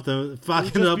 fogging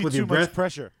it up with your breath. Much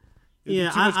pressure. Yeah,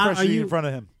 too much pressure in front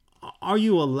of him. Are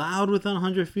you allowed within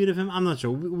 100 feet of him? I'm not sure.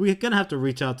 We're going to have to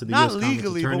reach out to the Not U.S. Congress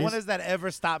legally, attorneys. but when has that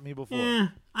ever stopped me before? Yeah,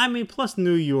 I mean, plus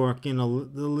New York, the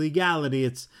legality,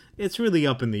 it's really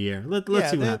up in the air.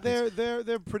 Let's see what happens.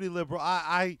 They're pretty liberal.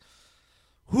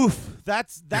 Oof,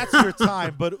 that's your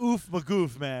time, but oof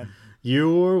magoof, man.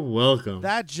 You're welcome.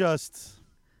 That just...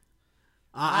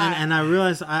 and I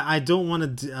realize I don't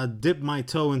want to dip my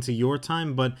toe into your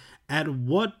time, but at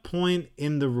what point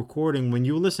in the recording, when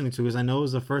you were listening to it, because I know it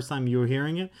was the first time you were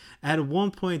hearing it, at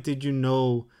one point did you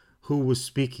know who was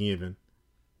speaking even?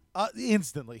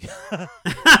 Instantly.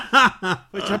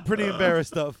 Which I'm pretty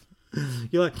embarrassed of.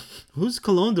 You're like, whose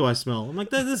cologne do I smell? I'm like,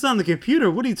 this is on the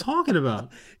computer. What are you talking about?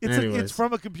 It's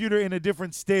from a computer in a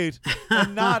different state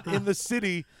and not in the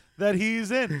city that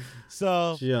he's in.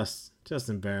 So just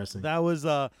embarrassing. That was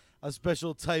a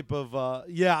special type of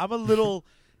I'm a little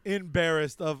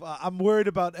embarrassed of I'm worried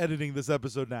about editing this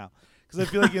episode now, because I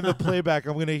feel like in the playback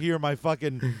I'm gonna hear my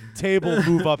fucking table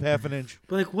move up half an inch.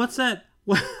 But like, what's that?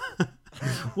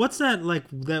 What's that? Like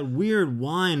that weird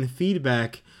whine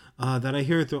feedback that I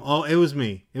hear through? Oh, it was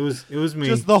me. It was me.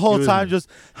 Just the whole time, just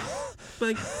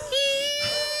like.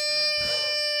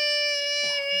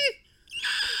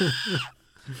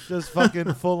 Just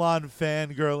fucking full on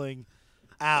fangirling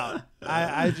out.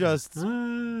 I just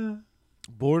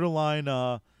borderline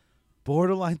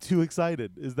too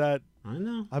excited. Is that? I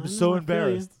know. I'm so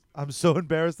embarrassed. I'm so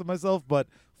embarrassed of myself, but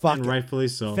fuck and it. Rightfully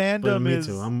so. Fandom but me is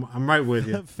too. I'm right with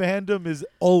you. Fandom is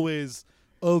always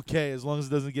okay as long as it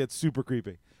doesn't get super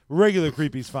creepy. Regular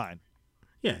creepy's fine.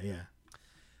 Yeah.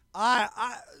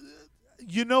 I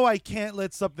can't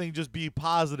let something just be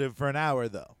positive for an hour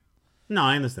though. No,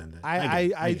 I understand that.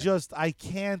 I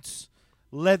can't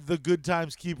let the good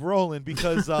times keep rolling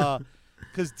because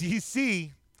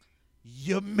DC,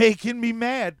 you're making me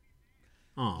mad.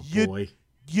 Oh boy.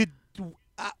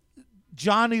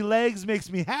 Johnny Legs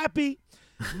makes me happy.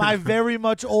 My very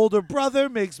much older brother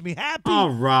makes me happy.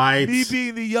 All right. Me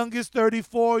being the youngest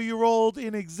 34-year-old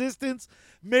in existence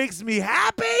makes me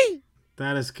happy.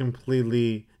 That is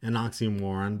completely an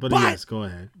oxymoron, but yes, go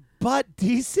ahead. But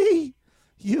DC,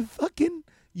 you're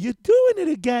doing it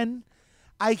again.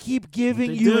 I keep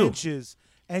giving you inches,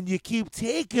 and you keep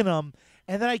taking them,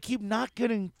 and then I keep not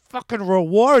getting fucking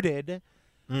rewarded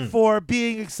for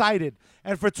being excited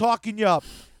and for talking you up.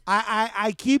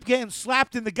 I keep getting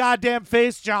slapped in the goddamn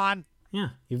face, John. Yeah,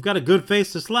 you've got a good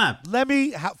face to slap.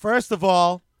 First of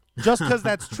all, just because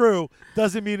that's true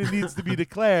doesn't mean it needs to be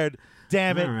declared.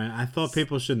 Damn it. All right, I thought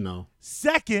people should know.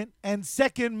 Second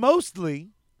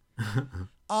mostly,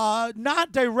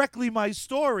 not directly my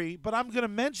story, but I'm going to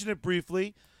mention it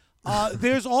briefly.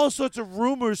 There's all sorts of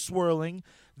rumors swirling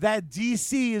that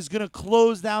DC is going to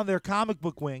close down their comic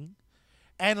book wing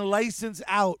and license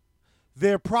out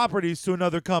their properties to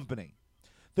another company.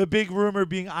 The big rumor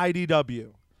being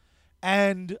IDW.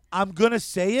 And I'm going to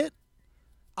say it.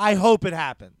 I hope it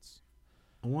happens.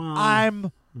 Wow.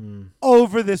 I'm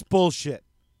over this bullshit.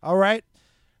 All right?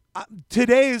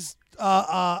 Today's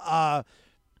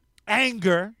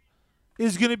anger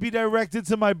is going to be directed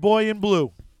to my boy in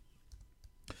blue,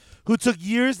 who took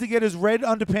years to get his red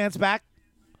underpants back.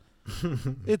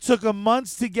 It took him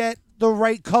months to get the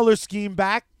right color scheme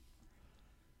back.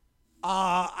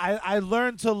 I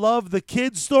learned to love the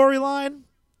kids storyline.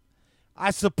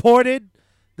 I supported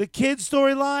the kids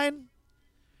storyline.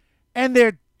 And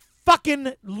they're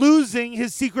fucking losing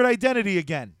his secret identity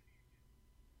again.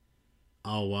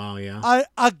 Oh, wow, yeah.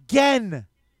 Again,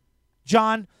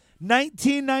 John.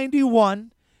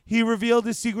 1991, he revealed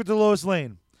his secret to Lois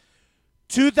Lane.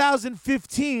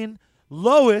 2015,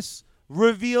 Lois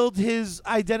revealed his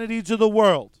identity to the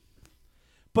world.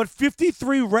 But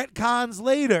 53 retcons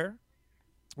later,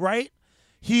 right,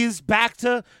 he's back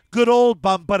to good old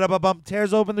bump, ba-da-ba-bump,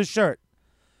 tears open the shirt.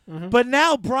 Mm-hmm. But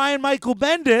now Brian Michael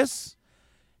Bendis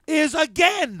is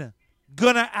again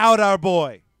gonna out our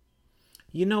boy.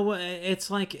 You know what? It's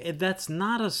like that's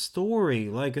not a story.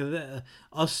 Like a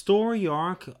story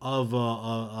arc of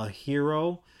a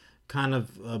hero kind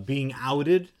of being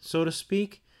outed, so to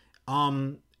speak.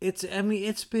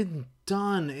 It's been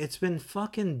done. It's been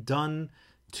fucking done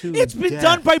to It's been death.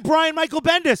 done by Brian Michael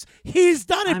Bendis. He's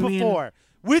done it before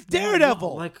with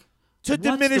Daredevil to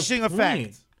diminishing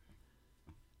effect.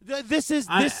 This is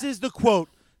the quote.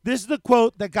 This is the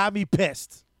quote that got me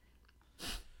pissed.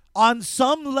 On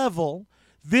some level,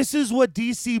 this is what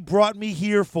DC brought me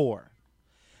here for.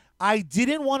 I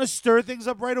didn't want to stir things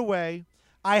up right away.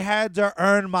 I had to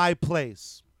earn my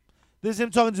place. This is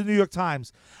him talking to the New York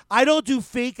Times. I don't do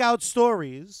fake out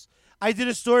stories. I did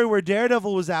a story where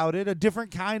Daredevil was outed, a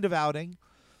different kind of outing,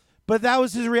 but that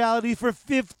was his reality for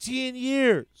 15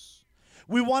 years.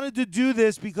 We wanted to do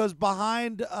this because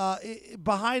behind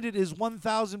it is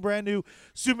 1,000 brand new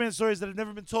Superman stories that have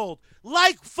never been told.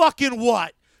 Like fucking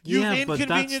what? You've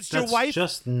inconvenienced your wife,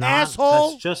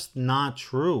 asshole? That's just not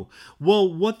true.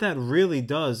 Well, what that really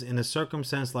does in a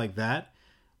circumstance like that,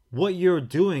 what you're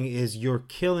doing is you're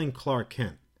killing Clark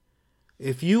Kent.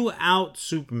 If you out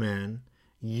Superman,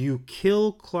 you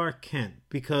kill Clark Kent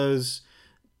because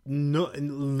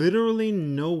literally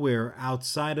nowhere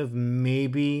outside of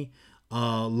maybe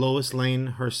Lois Lane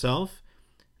herself,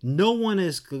 no one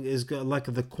is like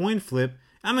the coin flip.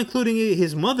 I'm including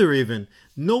his mother even.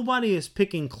 Nobody is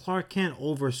picking Clark Kent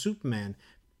over Superman.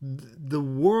 Their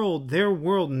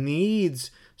world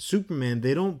needs Superman.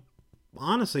 They don't,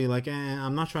 honestly, like,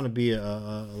 I'm not trying to be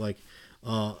a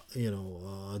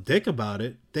dick about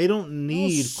it. They don't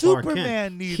need Clark Kent.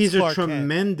 Superman needs He's Clark a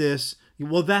tremendous.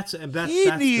 Well, that's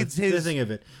needs the his thing of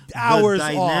it. hours the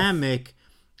dynamic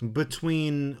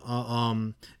between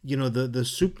the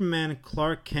Superman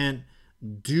Clark Kent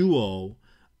duo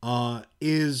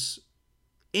is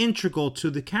integral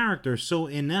to the character. So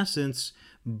in essence,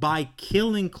 by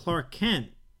killing Clark Kent,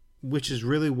 which is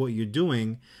really what you're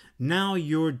doing, now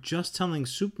you're just telling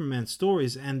Superman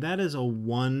stories, and that is a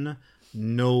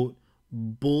one-note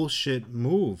bullshit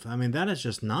move. I mean, that is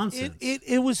just nonsense.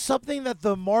 It was something that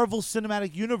the Marvel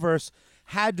Cinematic Universe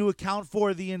had to account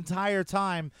for the entire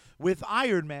time with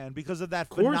Iron Man because of that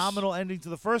phenomenal ending to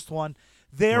the first one.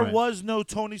 There was no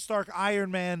Tony Stark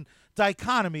Iron Man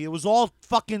dichotomy. It was all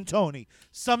fucking Tony.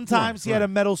 Sometimes he had a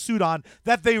metal suit on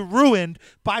that they ruined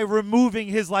by removing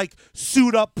his like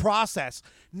suit up process.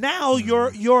 Now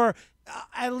you're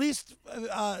at least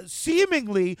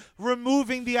seemingly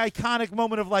removing the iconic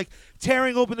moment of like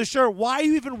tearing open the shirt. Why are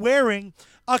you even wearing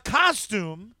a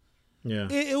costume? Yeah.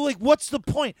 Like, what's the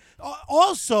point?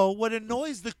 Also, what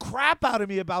annoys the crap out of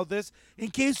me about this, in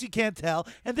case you can't tell,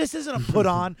 and this isn't a put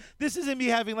on, this isn't me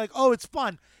having like, oh, it's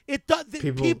fun. It does.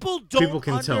 People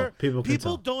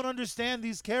don't understand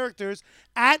these characters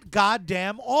at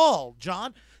goddamn all.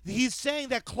 John, he's saying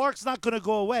that Clark's not going to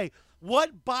go away.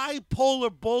 What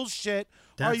bipolar bullshit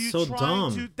are you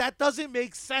trying to? That doesn't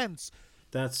make sense.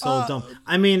 That's so dumb.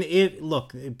 I mean,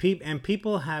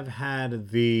 people have had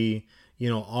the,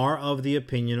 are of the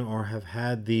opinion or have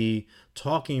had the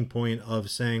talking point of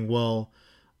saying, well,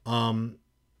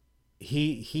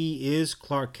 he is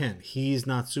Clark Kent. He's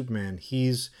not Superman.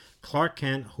 He's Clark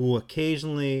Kent who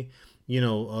occasionally,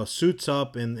 suits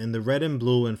up in the red and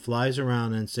blue and flies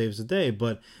around and saves the day.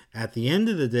 But at the end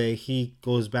of the day, he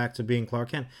goes back to being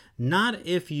Clark Kent. Not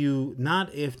if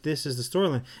this is the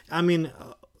storyline. I mean,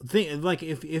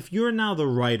 if you're now the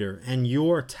writer and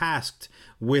you're tasked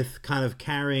with kind of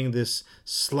carrying this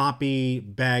sloppy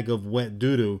bag of wet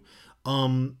doo-doo,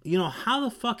 how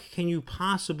the fuck can you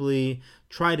possibly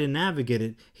try to navigate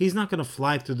it? He's not going to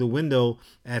fly through the window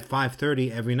at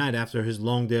 5:30 every night after his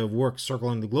long day of work,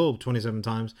 circling the globe 27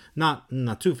 times. Not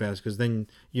too fast, because then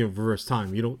you reverse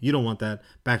time. You don't want that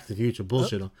Back to the Future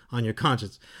bullshit on your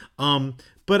conscience.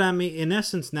 But I mean, in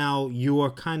essence, now you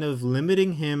are kind of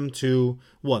limiting him to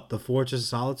what the Fortress of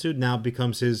Solitude now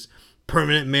becomes his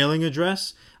permanent mailing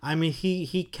address. I mean,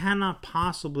 he cannot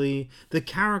possibly. The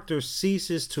character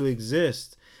ceases to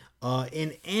exist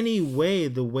in any way,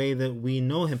 the way that we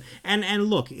know him. And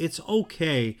look, it's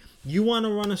okay. You want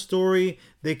to run a story,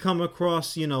 they come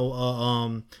across, fuchsia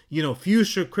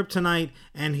kryptonite,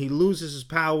 and he loses his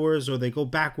powers, or they go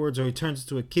backwards, or he turns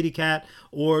into a kitty cat,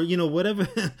 or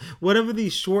whatever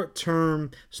these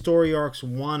short-term story arcs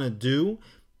want to do.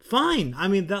 Fine. I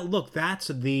mean, that's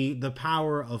the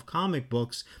power of comic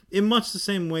books, in much the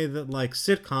same way that like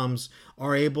sitcoms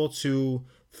are able to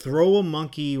throw a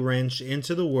monkey wrench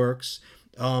into the works,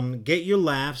 get your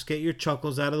laughs, get your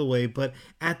chuckles out of the way, but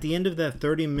at the end of that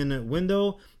 30-minute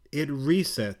window, it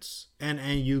resets and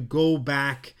you go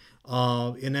back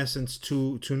in essence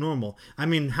to normal. I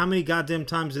mean, how many goddamn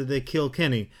times did they kill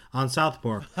Kenny on South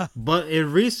Park? But it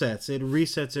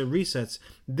resets.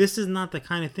 This is not the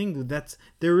kind of thing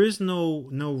there is no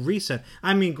reset.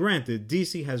 I mean, granted,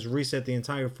 DC has reset the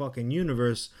entire fucking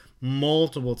universe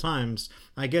multiple times.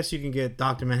 I guess you can get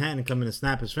Dr. Manhattan come in and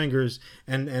snap his fingers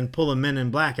and pull a Men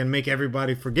in Black and make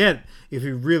everybody forget if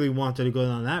you really wanted to go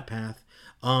down that path.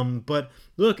 But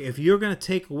look, if you're going to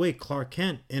take away Clark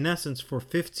Kent, in essence, for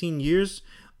 15 years,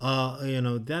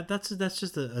 That's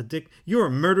just a dick. You're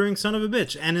a murdering son of a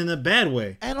bitch, and in a bad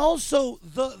way. And also,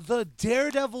 the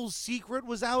Daredevil's secret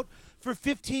was out for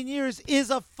 15 years is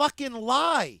a fucking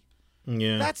lie.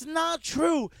 Yeah, That's not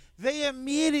true. They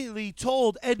immediately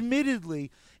told,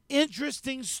 admittedly,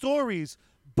 interesting stories,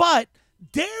 but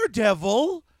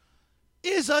Daredevil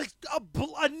is a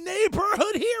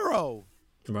neighborhood hero.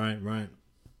 right.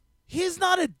 He's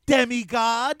not a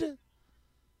demigod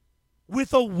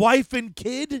with a wife and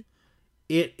kid.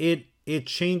 It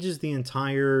changes the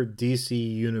entire DC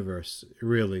universe,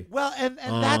 really. Well, and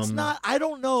that's not. I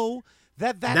don't know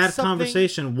that's that something.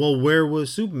 Conversation. Well, where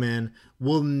was Superman?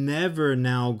 Will never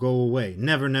now go away.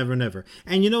 Never.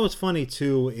 And you know what's funny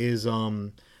too is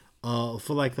for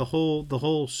like the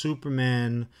whole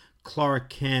Superman Clark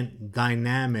Kent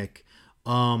dynamic.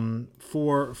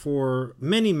 For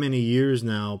many years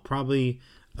now, probably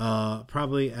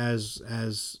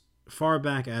as far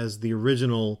back as the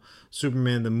original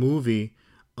Superman the movie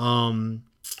came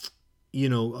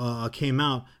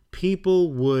out,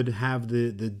 people would have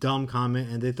the dumb comment,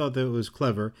 and they thought that it was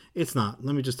clever. It's not.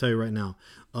 Let me just tell you right now,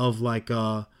 of like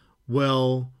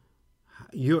well,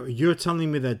 you're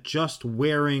telling me that just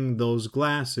wearing those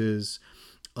glasses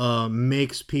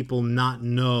makes people not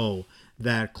know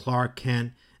that Clark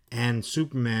Kent and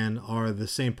Superman are the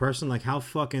same person. Like, how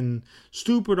fucking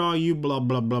stupid are you? Blah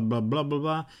blah blah blah blah blah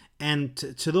blah. And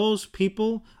to those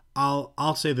people,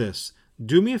 I'll say this: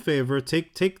 do me a favor,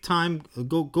 take time,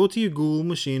 go to your Google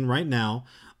machine right now,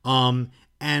 and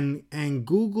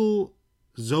Google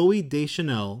Zoe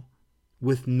Deschanel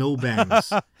with no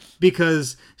bangs,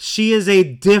 because she is a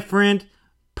different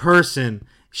person.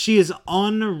 She is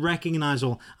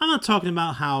unrecognizable. I'm not talking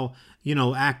about how,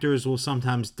 actors will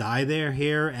sometimes dye their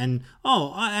hair and,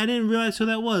 I didn't realize who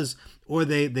that was. Or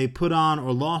they put on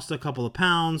or lost a couple of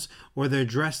pounds, or they're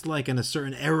dressed like in a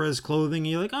certain era's clothing.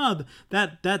 And you're like,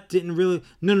 that didn't really...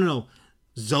 No.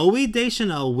 Zoe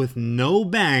Deschanel with no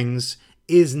bangs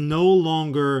is no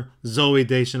longer Zoe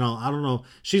Deschanel. I don't know.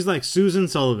 She's like Susan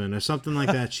Sullivan or something like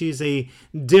that. She's a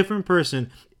different person.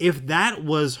 If that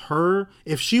was her,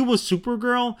 if she was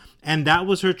Supergirl and that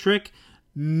was her trick,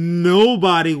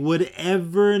 nobody would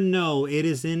ever know. It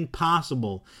is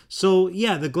impossible. So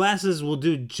yeah, the glasses will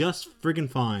do just friggin'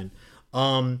 fine.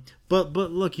 But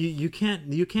look, you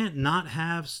can't not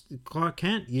have Clark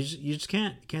Kent. You just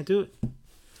can't do it.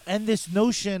 And this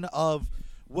notion of,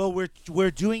 well,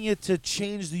 we're doing it to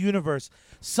change the universe.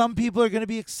 Some people are going to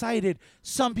be excited.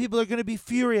 Some people are going to be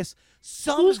furious.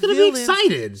 Who's going to be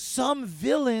excited? Some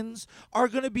villains are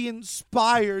going to be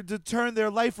inspired to turn their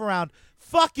life around.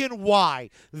 Fucking why?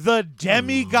 The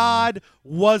demigod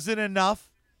wasn't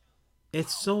enough?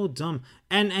 It's so dumb.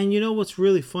 And you know what's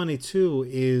really funny too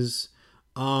is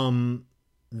the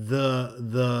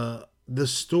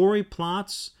story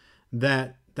plots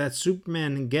that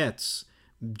Superman gets,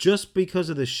 just because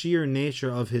of the sheer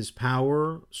nature of his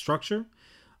power structure,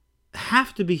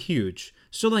 have to be huge.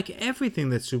 So like everything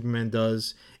that Superman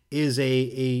does is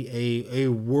a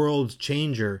world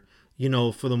changer,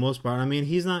 for the most part. I mean,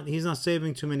 he's not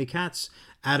saving too many cats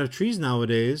out of trees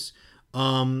nowadays.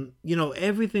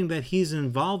 Everything that he's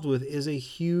involved with is a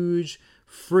huge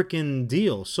freaking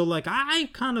deal. So like I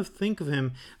kind of think of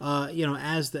him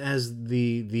as the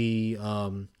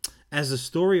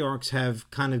story arcs have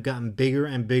kind of gotten bigger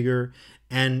and bigger,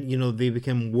 and they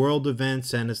become world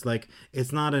events, and it's like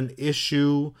it's not an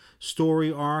issue story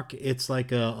arc, it's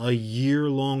like a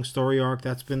year-long story arc.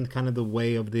 That's been kind of the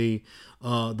way of the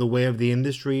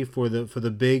industry for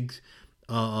the big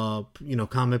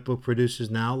comic book producers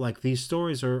now. Like, these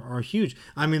stories are huge.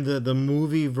 I mean, the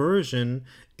movie version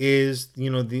is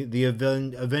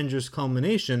the Avengers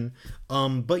culmination,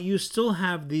 but you still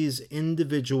have these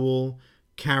individual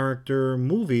character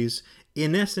movies.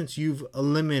 In essence, you've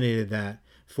eliminated that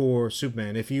for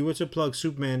Superman. If you were to plug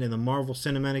Superman in the Marvel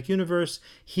Cinematic Universe,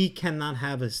 he cannot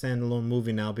have a standalone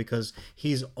movie now because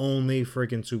he's only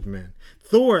freaking Superman.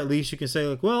 Thor, at least you can say,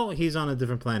 like, well, he's on a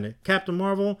different planet. Captain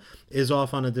Marvel is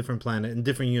off on a different planet, in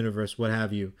different universe, what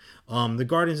have you. The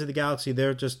Guardians of the Galaxy,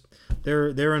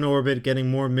 they're in orbit,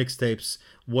 getting more mixtapes,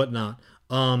 whatnot.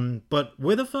 But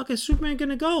where the fuck is Superman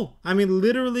gonna go? I mean,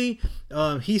 literally,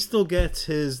 he still gets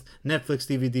his Netflix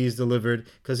DVDs delivered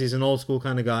because he's an old school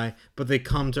kind of guy, but they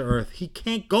come to Earth. He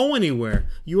can't go anywhere.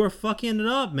 You are fucking it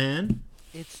up, man.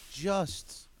 It's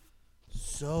just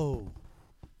so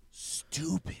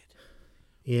stupid.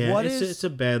 Yeah, it's a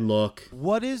bad look.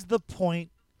 What is the point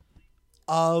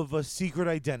of a secret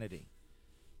identity?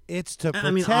 It's to protect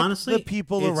I mean, honestly, the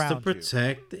people it's around to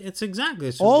protect. It's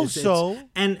exactly. Also,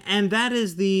 and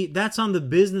that's on the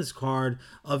business card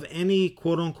of any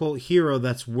quote unquote hero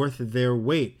that's worth their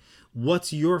weight.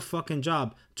 What's your fucking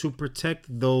job? To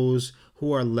protect those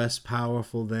who are less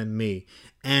powerful than me.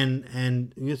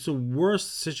 And it's the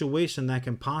worst situation that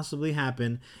can possibly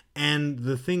happen. And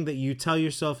the thing that you tell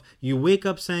yourself, you wake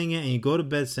up saying it and you go to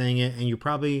bed saying it, and you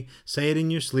probably say it in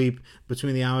your sleep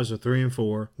between the hours of 3 and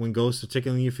 4 when ghosts are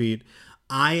tickling your feet.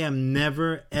 I am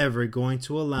never ever going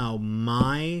to allow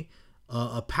my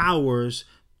powers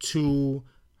to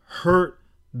hurt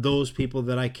those people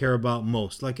that I care about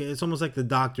most. Like, it's almost like the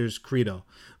doctor's credo,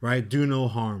 right? Do no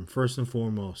harm, first and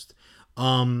foremost.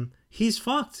 He's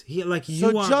fucked. You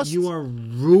are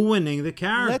ruining the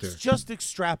character. Let's just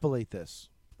extrapolate this,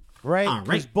 right? All right.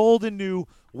 Because bold and new,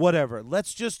 whatever.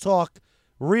 Let's just talk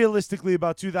realistically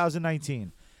about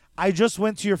 2019. I just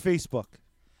went to your Facebook.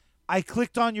 I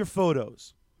clicked on your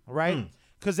photos, right?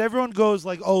 Because everyone goes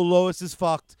like, oh, Lois is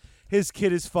fucked, his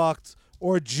kid is fucked,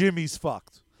 or Jimmy's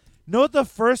fucked. Know what the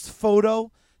first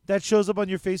photo that shows up on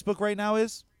your Facebook right now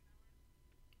is?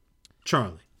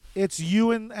 Charlie. It's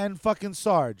you and fucking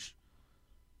Sarge.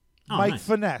 Oh, Mike nice.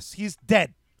 Finesse. He's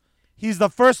dead. He's the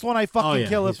first one I fucking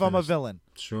kill if he's I'm a finished. villain.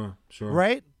 Sure.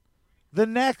 Right? The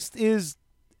next is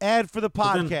ad for the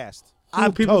podcast. Who are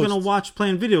I'm people toast. going to watch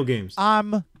playing video games?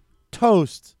 I'm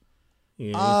toast.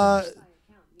 Yeah,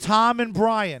 Tom and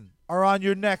Brian are on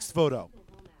your next photo.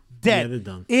 Dead. Yeah, they're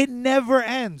done. It never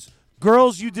ends.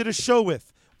 Girls you did a show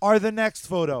with are the next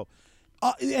photo.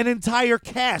 An entire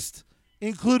cast,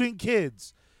 including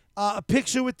kids. A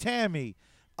picture with Tammy.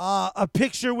 A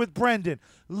picture with Brendan.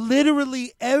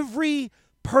 Literally every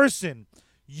person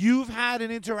you've had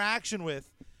an interaction with,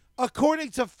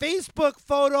 according to Facebook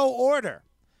photo order,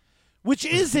 which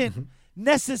isn't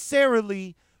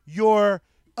necessarily your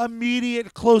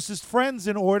immediate closest friends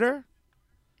in order.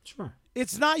 Sure.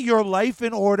 It's not your life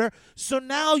in order. So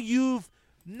now you've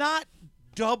not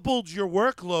doubled your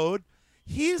workload.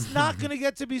 He's not going to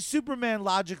get to be Superman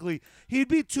logically. He'd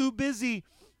be too busy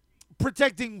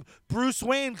protecting Bruce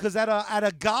Wayne because at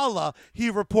a gala he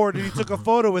reported he took a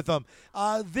photo with him.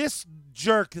 This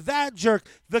jerk, that jerk,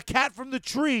 the cat from the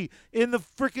tree in the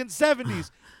freaking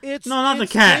 70s. It's not the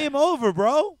cat. Game over,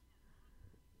 bro.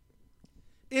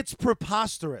 It's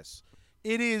preposterous.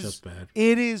 It is just bad.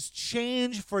 It is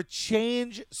change for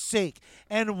change's sake.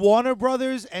 And Warner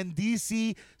Brothers and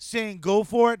DC saying go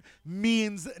for it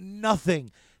means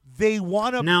nothing. They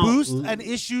want to boost an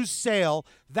issue's sale.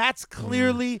 That's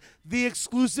clearly the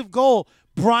exclusive goal.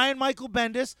 Brian Michael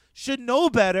Bendis should know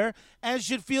better and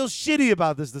should feel shitty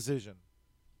about this decision.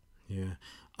 Yeah.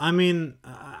 I mean,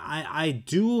 I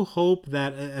do hope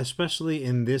that, especially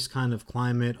in this kind of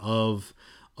climate of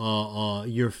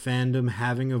your fandom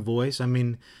having a voice. I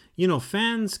mean,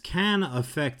 fans can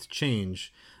affect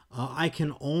change. I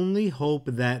can only hope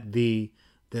that the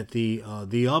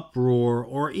uproar,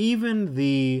 or even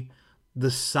the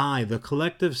sigh, the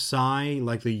collective sigh,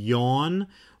 like the yawn,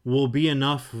 will be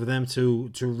enough for them to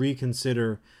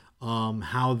reconsider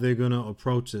how they're gonna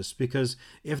approach this. Because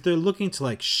if they're looking to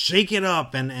like shake it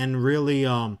up and really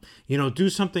do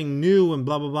something new and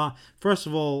blah blah blah, first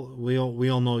of all, we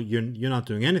all know you're not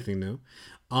doing anything new.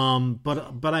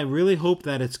 But I really hope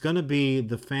that it's gonna be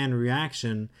the fan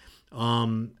reaction,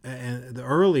 and the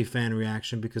early fan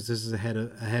reaction, because this is ahead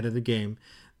of the game,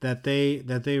 that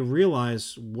they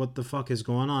realize what the fuck is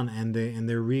going on and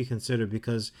they reconsider,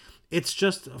 because it's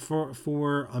just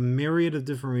for a myriad of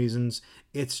different reasons,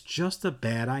 it's just a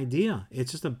bad idea.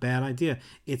 It's just a bad idea.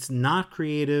 It's not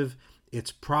creative,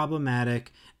 it's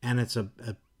problematic, and it's a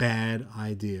bad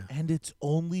idea. And it's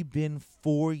only been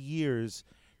 4 years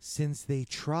since they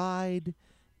tried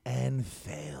and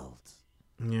failed.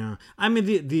 Yeah, I mean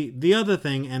the other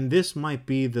thing, and this might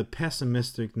be the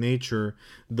pessimistic nature,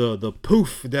 the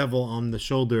poof devil on the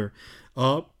shoulder,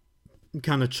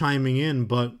 kind of chiming in,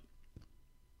 but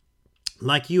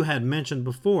like you had mentioned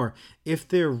before, if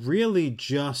they're really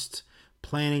just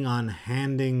planning on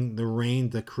handing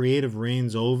the creative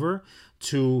reins over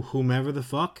to whomever the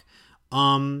fuck,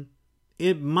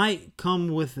 it might come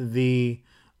with the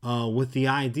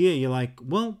idea, you're like,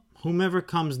 well, whomever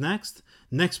comes next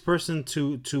person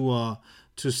to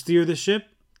steer the ship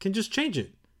can just change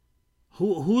it.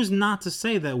 Who's not to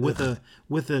say that with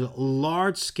a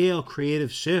large scale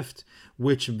creative shift,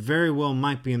 which very well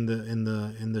might be in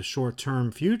the short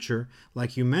term future,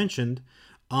 like you mentioned,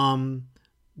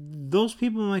 those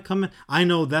people might come in. I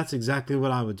know that's exactly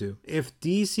what I would do if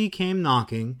DC came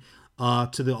knocking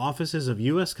to the offices of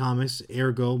U.S. Comics,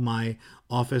 ergo my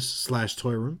office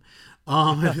 /toy room,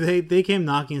 They came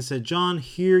knocking and said, John,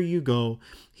 here you go.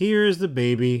 Here is the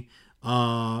baby.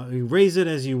 Raise it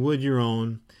as you would your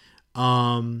own.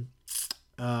 And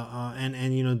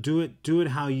do it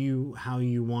how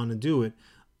you want to do it.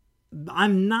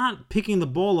 I'm not picking the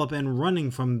ball up and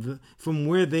running from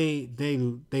where they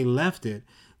left it.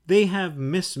 They have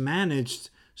mismanaged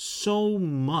so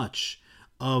much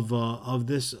of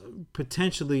this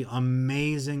potentially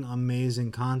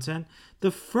amazing content.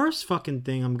 The first fucking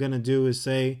thing I'm gonna do is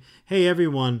say, hey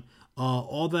everyone,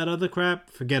 all that other crap,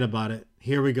 forget about it.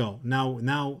 Here we go. Now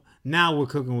we're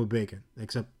cooking with bacon.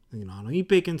 Except I don't eat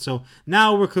bacon, so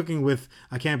now we're cooking with,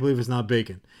 I can't believe it's not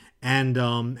bacon. And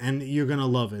you're gonna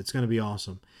love it. It's gonna be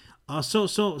awesome.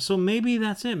 So maybe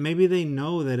that's it. Maybe they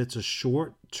know that it's a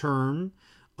short term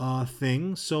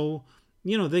thing. So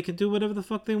they can do whatever the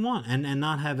fuck they want and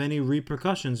not have any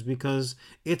repercussions, because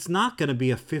it's not gonna be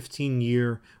a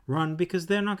 15-year run, because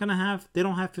they don't have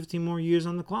 15 more years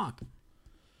on the clock.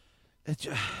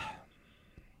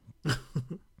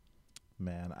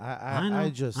 Man, I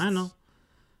know.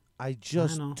 I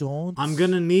just don't. I'm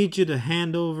going to need you to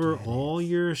hand over all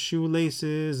your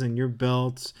shoelaces and your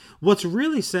belts. What's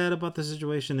really sad about the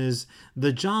situation is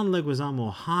the Jon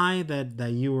Leguizamo high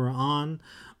that you were on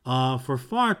for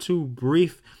far too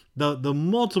brief. The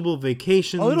multiple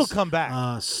vacations. It'll come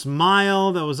back.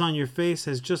 Smile that was on your face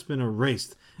has just been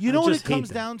erased. You know what it comes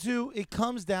down to? It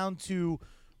comes down to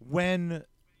when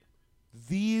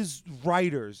these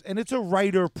writers, and it's a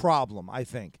writer problem, I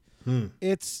think.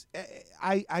 It's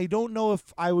I don't know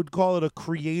if I would call it a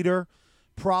creator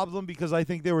problem, because I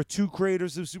think there were two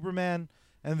creators of Superman,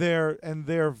 and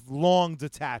they're long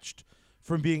detached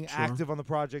from being active on the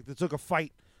project. It took a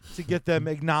fight to get them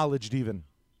acknowledged even.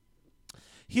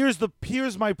 Here's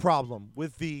my problem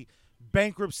with the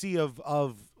bankruptcy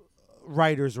of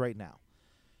writers right now.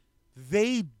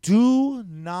 They do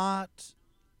not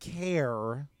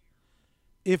care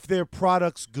if their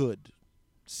product's good,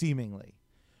 seemingly.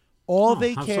 All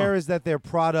they care is that their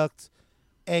product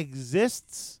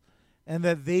exists and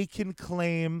that they can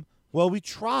claim, well, we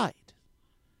tried.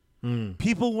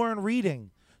 People weren't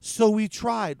reading, so we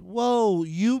tried. Whoa,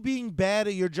 you being bad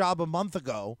at your job a month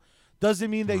ago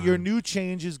doesn't mean that your new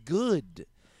change is good.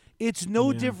 It's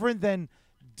no different than,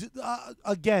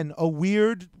 again, a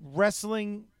weird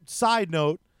wrestling side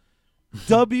note,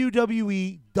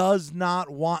 WWE does not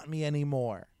want me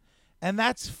anymore. And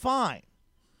that's fine.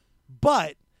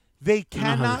 But they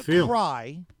cannot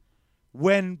cry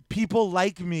when people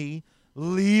like me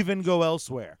leave and go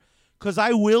elsewhere. Because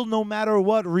I will, no matter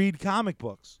what, read comic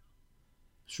books.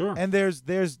 Sure. And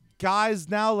there's guys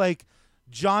now like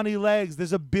Johnny Legs.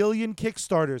 There's a billion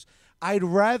Kickstarters. I'd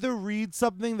rather read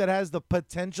something that has the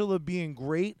potential of being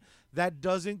great that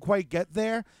doesn't quite get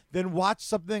there than watch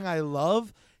something I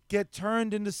love get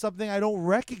turned into something I don't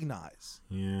recognize.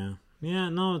 Yeah. Yeah,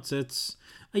 no, it's it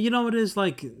is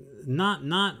like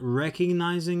not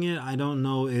recognizing it. I don't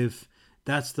know if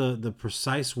that's the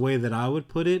precise way that I would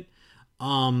put it.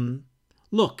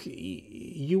 Look,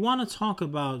 you want to talk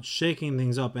about shaking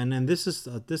things up, and this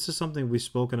is something we've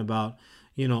spoken about,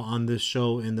 on this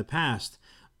show in the past.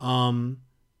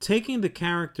 Taking the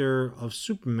character of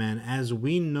Superman as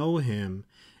we know him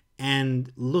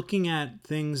and looking at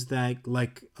things that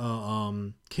like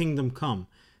Kingdom Come.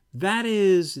 That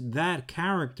is that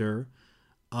character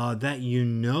that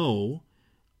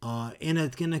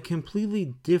in a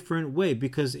completely different way,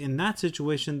 because in that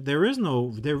situation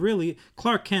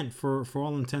Clark Kent for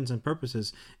all intents and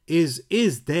purposes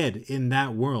is dead in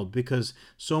that world, because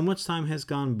so much time has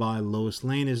gone by. Lois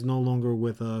Lane is no longer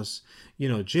with us.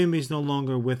 Jimmy's no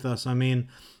longer with us. I mean,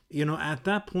 at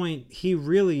that point, he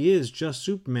really is just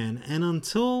Superman. And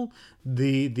until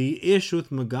the issue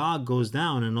with Magog goes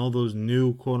down and all those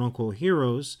new quote unquote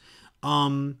heroes,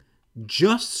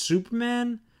 just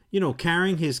Superman,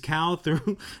 carrying his cow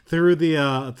through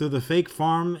the fake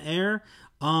farm air,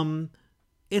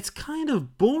 it's kind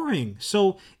of boring.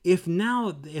 So if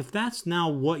that's now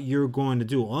what you're going to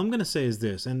do, all I'm going to say is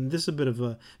this, and this is a bit of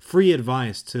a free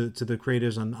advice to the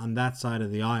creators on that side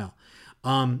of the aisle.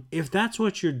 If that's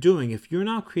what you're doing, if you're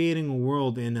now creating a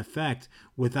world in effect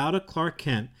without a Clark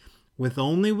Kent, with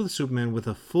Superman, with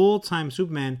a full-time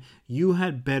Superman, you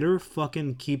had better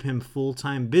fucking keep him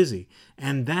full-time busy.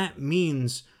 And that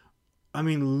means,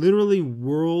 literally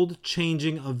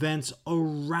world-changing events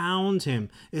around him.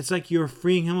 It's like you're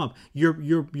freeing him up.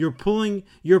 You're pulling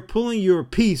your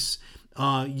piece.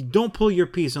 You don't pull your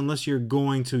piece unless you're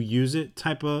going to use it.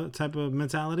 Type of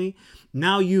mentality.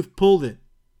 Now you've pulled it.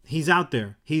 He's out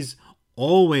there. He's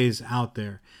always out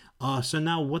there. So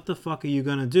now what the fuck are you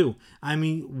gonna do? I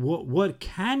mean, what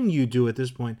can you do at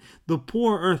this point? The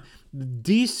poor Earth,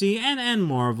 DC and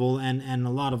Marvel and a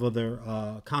lot of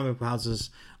other comic book houses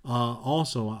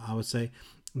also, I would say,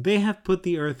 they have put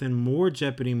the Earth in more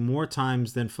jeopardy more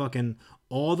times than fucking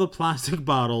all the plastic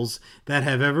bottles that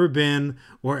have ever been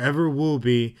or ever will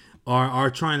be are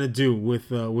trying to do with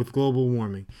global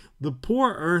warming. The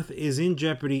poor Earth is in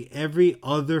jeopardy every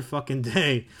other fucking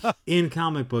day in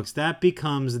comic books. That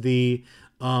becomes the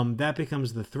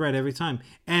threat every time.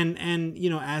 And you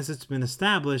know, as it's been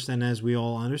established and as we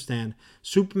all understand,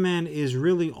 Superman is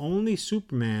really only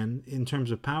Superman in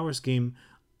terms of power scheme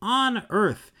on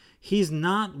Earth. He's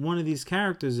not one of these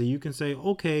characters that you can say,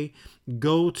 okay,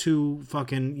 go to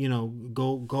fucking, you know,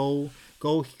 go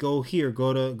here,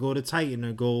 go to Titan,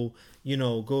 or go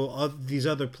these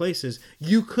other places.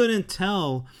 You couldn't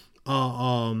tell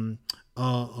a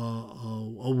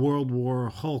World War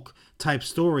Hulk type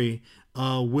story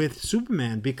with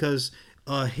Superman, because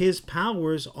his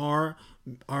powers are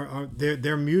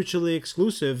they're mutually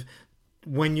exclusive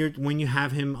when you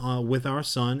have him with our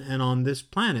sun and on this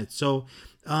planet. So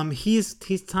he's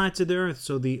tied to the Earth.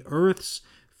 So the Earth's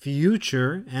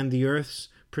future and the Earth's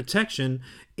protection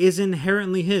is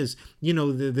inherently his. You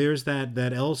know, there's that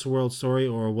Elseworld story,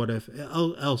 or what if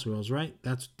Elseworlds, right?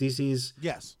 That's DC's.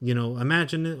 Yes. You know,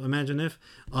 imagine if.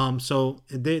 So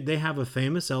they have a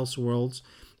famous Elseworlds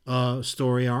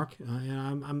story arc.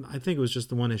 I think it was just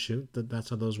the one issue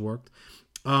that's how those worked.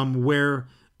 Where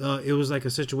it was like a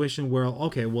situation where,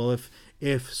 okay, well,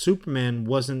 if Superman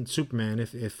wasn't Superman,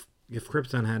 if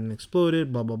Krypton hadn't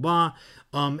exploded, blah blah blah,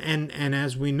 and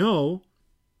as we know,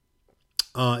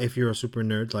 if you're a super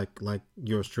nerd like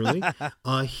yours truly,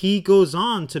 he goes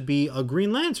on to be a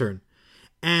Green Lantern,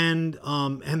 and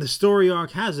the story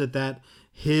arc has it that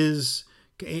his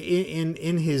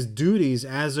in his duties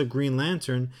as a Green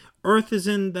Lantern, Earth is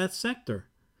in that sector.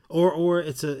 Or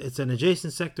it's an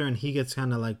adjacent sector, and he gets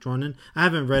kind of like drawn in. I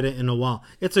haven't read it in a while.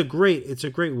 It's a great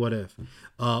what if,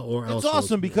 or it's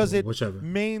awesome because it whichever.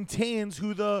 maintains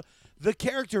who the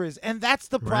character is, and that's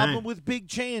the problem Right. with big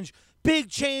change. Big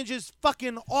change is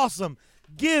fucking awesome.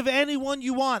 Give anyone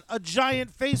you want a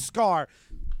giant face scar.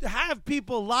 Have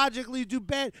people logically do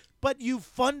bad, but you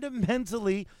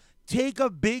fundamentally take a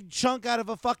big chunk out of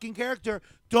a fucking character.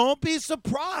 Don't be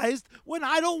surprised when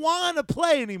I don't want to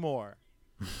play anymore.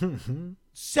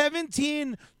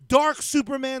 17 dark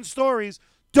Superman stories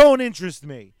don't interest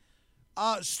me.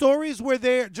 Stories where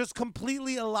they're just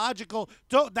completely illogical,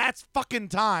 that's fucking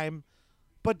time.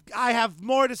 But I have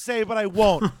more to say, but I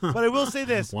won't. But I will say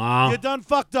this. Wow. You done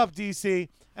fucked up, DC,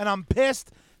 and I'm pissed,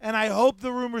 and I hope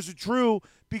the rumors are true,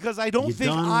 because I don't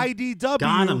think IDW...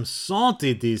 Got him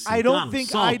salty, DC. I don't think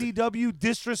IDW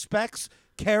disrespects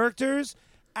characters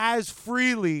as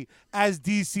freely as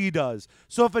DC does.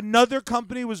 So if another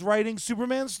company was writing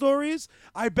Superman stories,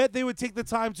 I bet they would take the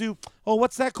time to,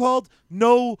 what's that called?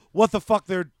 Know what the fuck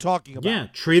they're talking about. Yeah,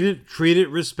 treat it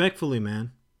respectfully,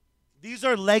 man. These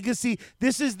are legacy.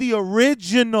 This is the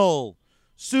original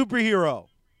superhero.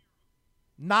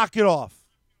 Knock it off.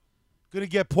 Gonna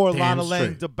get poor Damn Lana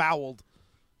Lang straight. deboweled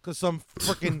because some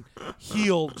freaking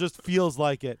heel just feels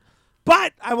like it.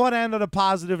 But I want to end on a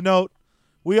positive note.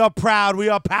 We are proud. We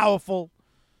are powerful.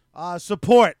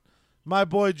 Support my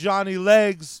boy Johnny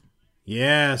Legs.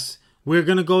 Yes, we're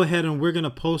gonna go ahead and we're gonna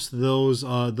post those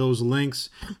links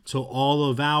to all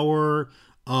of our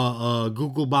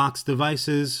Google Box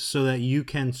devices so that you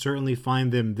can certainly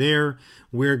find them there.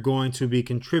 We're going to be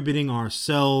contributing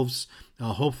ourselves,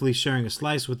 hopefully sharing a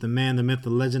slice with the man, the myth,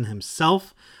 the legend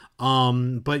himself.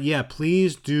 But yeah,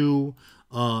 please do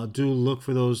look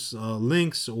for those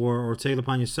links or take it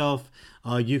upon yourself.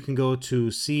 You can go to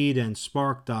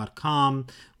seedandspark.com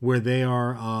where they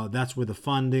are. That's where the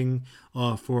funding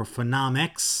for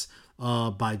Phenom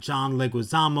by Jon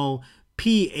Leguizamo,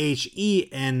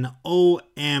 PHENOM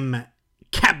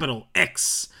capital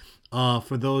X.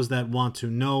 For those that want to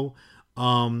know,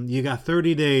 you got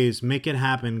 30 days. Make it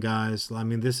happen, guys. I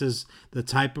mean, this is the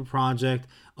type of project.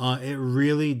 It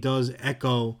really does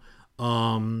echo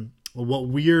what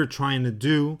we're trying to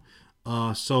do.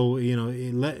 So you know,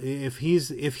 if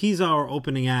he's our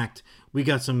opening act, we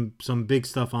got some big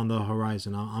stuff on the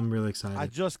horizon. I'm really excited. I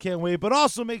just can't wait. But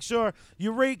also make sure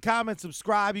you rate, comment,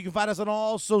 subscribe. You can find us on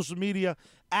all social media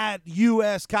at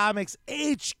US Comics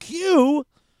HQ.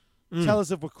 Tell us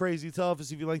if we're crazy. Tell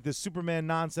us if you like this Superman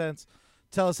nonsense.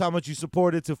 Tell us how much you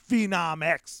support it to Phenom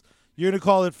X. You're gonna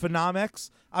call it Phenom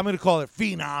X. I'm gonna call it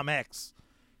Phenom X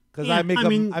because Yeah, I make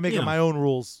up my own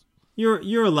rules.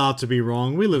 You're allowed to be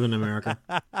wrong. We live in America.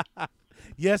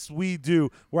 Yes, we do.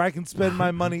 Where I can spend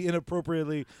my money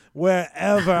inappropriately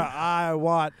wherever I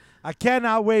want. I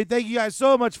cannot wait. Thank you guys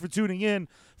so much for tuning in.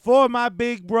 For my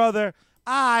big brother,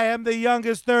 I am the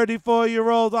youngest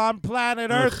 34-year-old on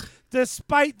planet Earth,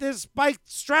 despite this spiked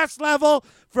stress level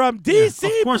from DC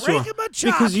of course you are. breaking my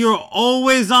chops. Because you're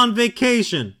always on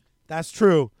vacation. That's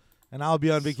true. And I'll be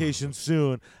on vacation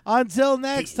soon. Until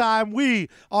next time, we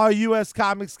are U.S.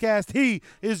 Comics Cast. He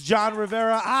is John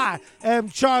Rivera. I am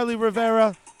Charlie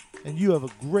Rivera. And you have a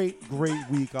great, great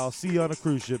week. I'll see you on a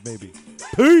cruise ship, maybe.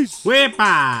 Peace.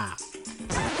 Wepa.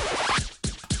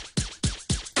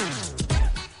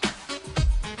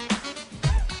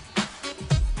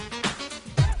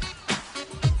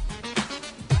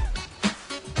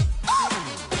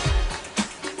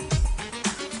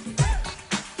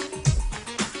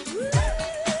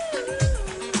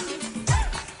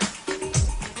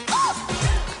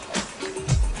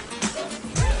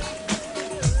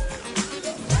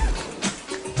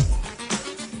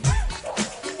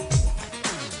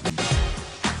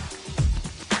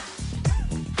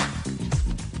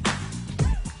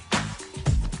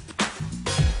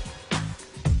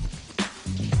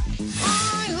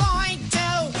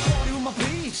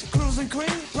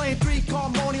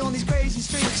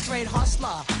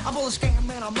 I'm all a scam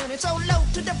man, I'm in it so low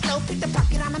to the flow, pick the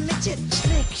pocket on a midget.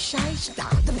 Slick, shyster,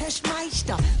 the best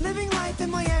meister, living life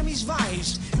in Miami's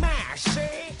vice. Mash,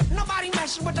 see? Nobody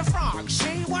messing with the frog,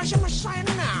 see? Where's your messiah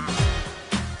now?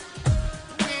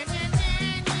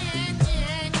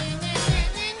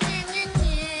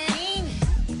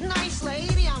 Nice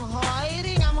lady, I'm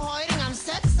hiding, I'm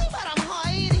sexy, but I'm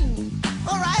hiding.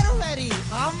 Alright already.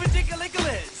 I'm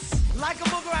ridiculous. Like a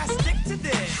booger, I stick to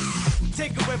this.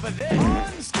 Take a whiff of this.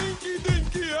 I'm stinky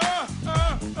dinky,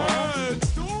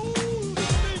 it's two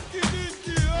stinky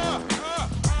dinky,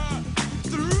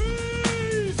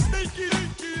 three stinky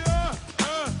dinky,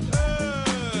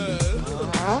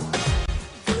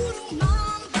 Voodoo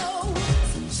mambo,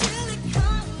 chili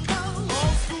combo.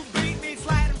 Old school beat meets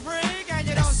Latin freak, and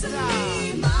you don't stop.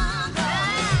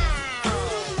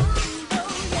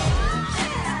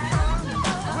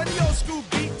 When the old school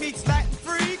beat meets Latin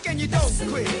freak, and you don't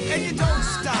quit, and you don't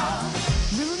stop.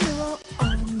 Mirror, mirror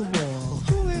on the wall.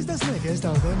 Who is the slickest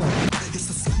of them all? It's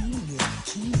the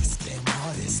skinniest, damn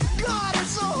artist. God,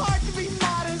 it's so hard to be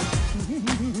modest.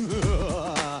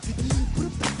 Put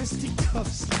up the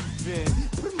fisticuffs, Ben.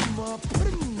 Put 'em up, put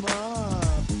 'em up.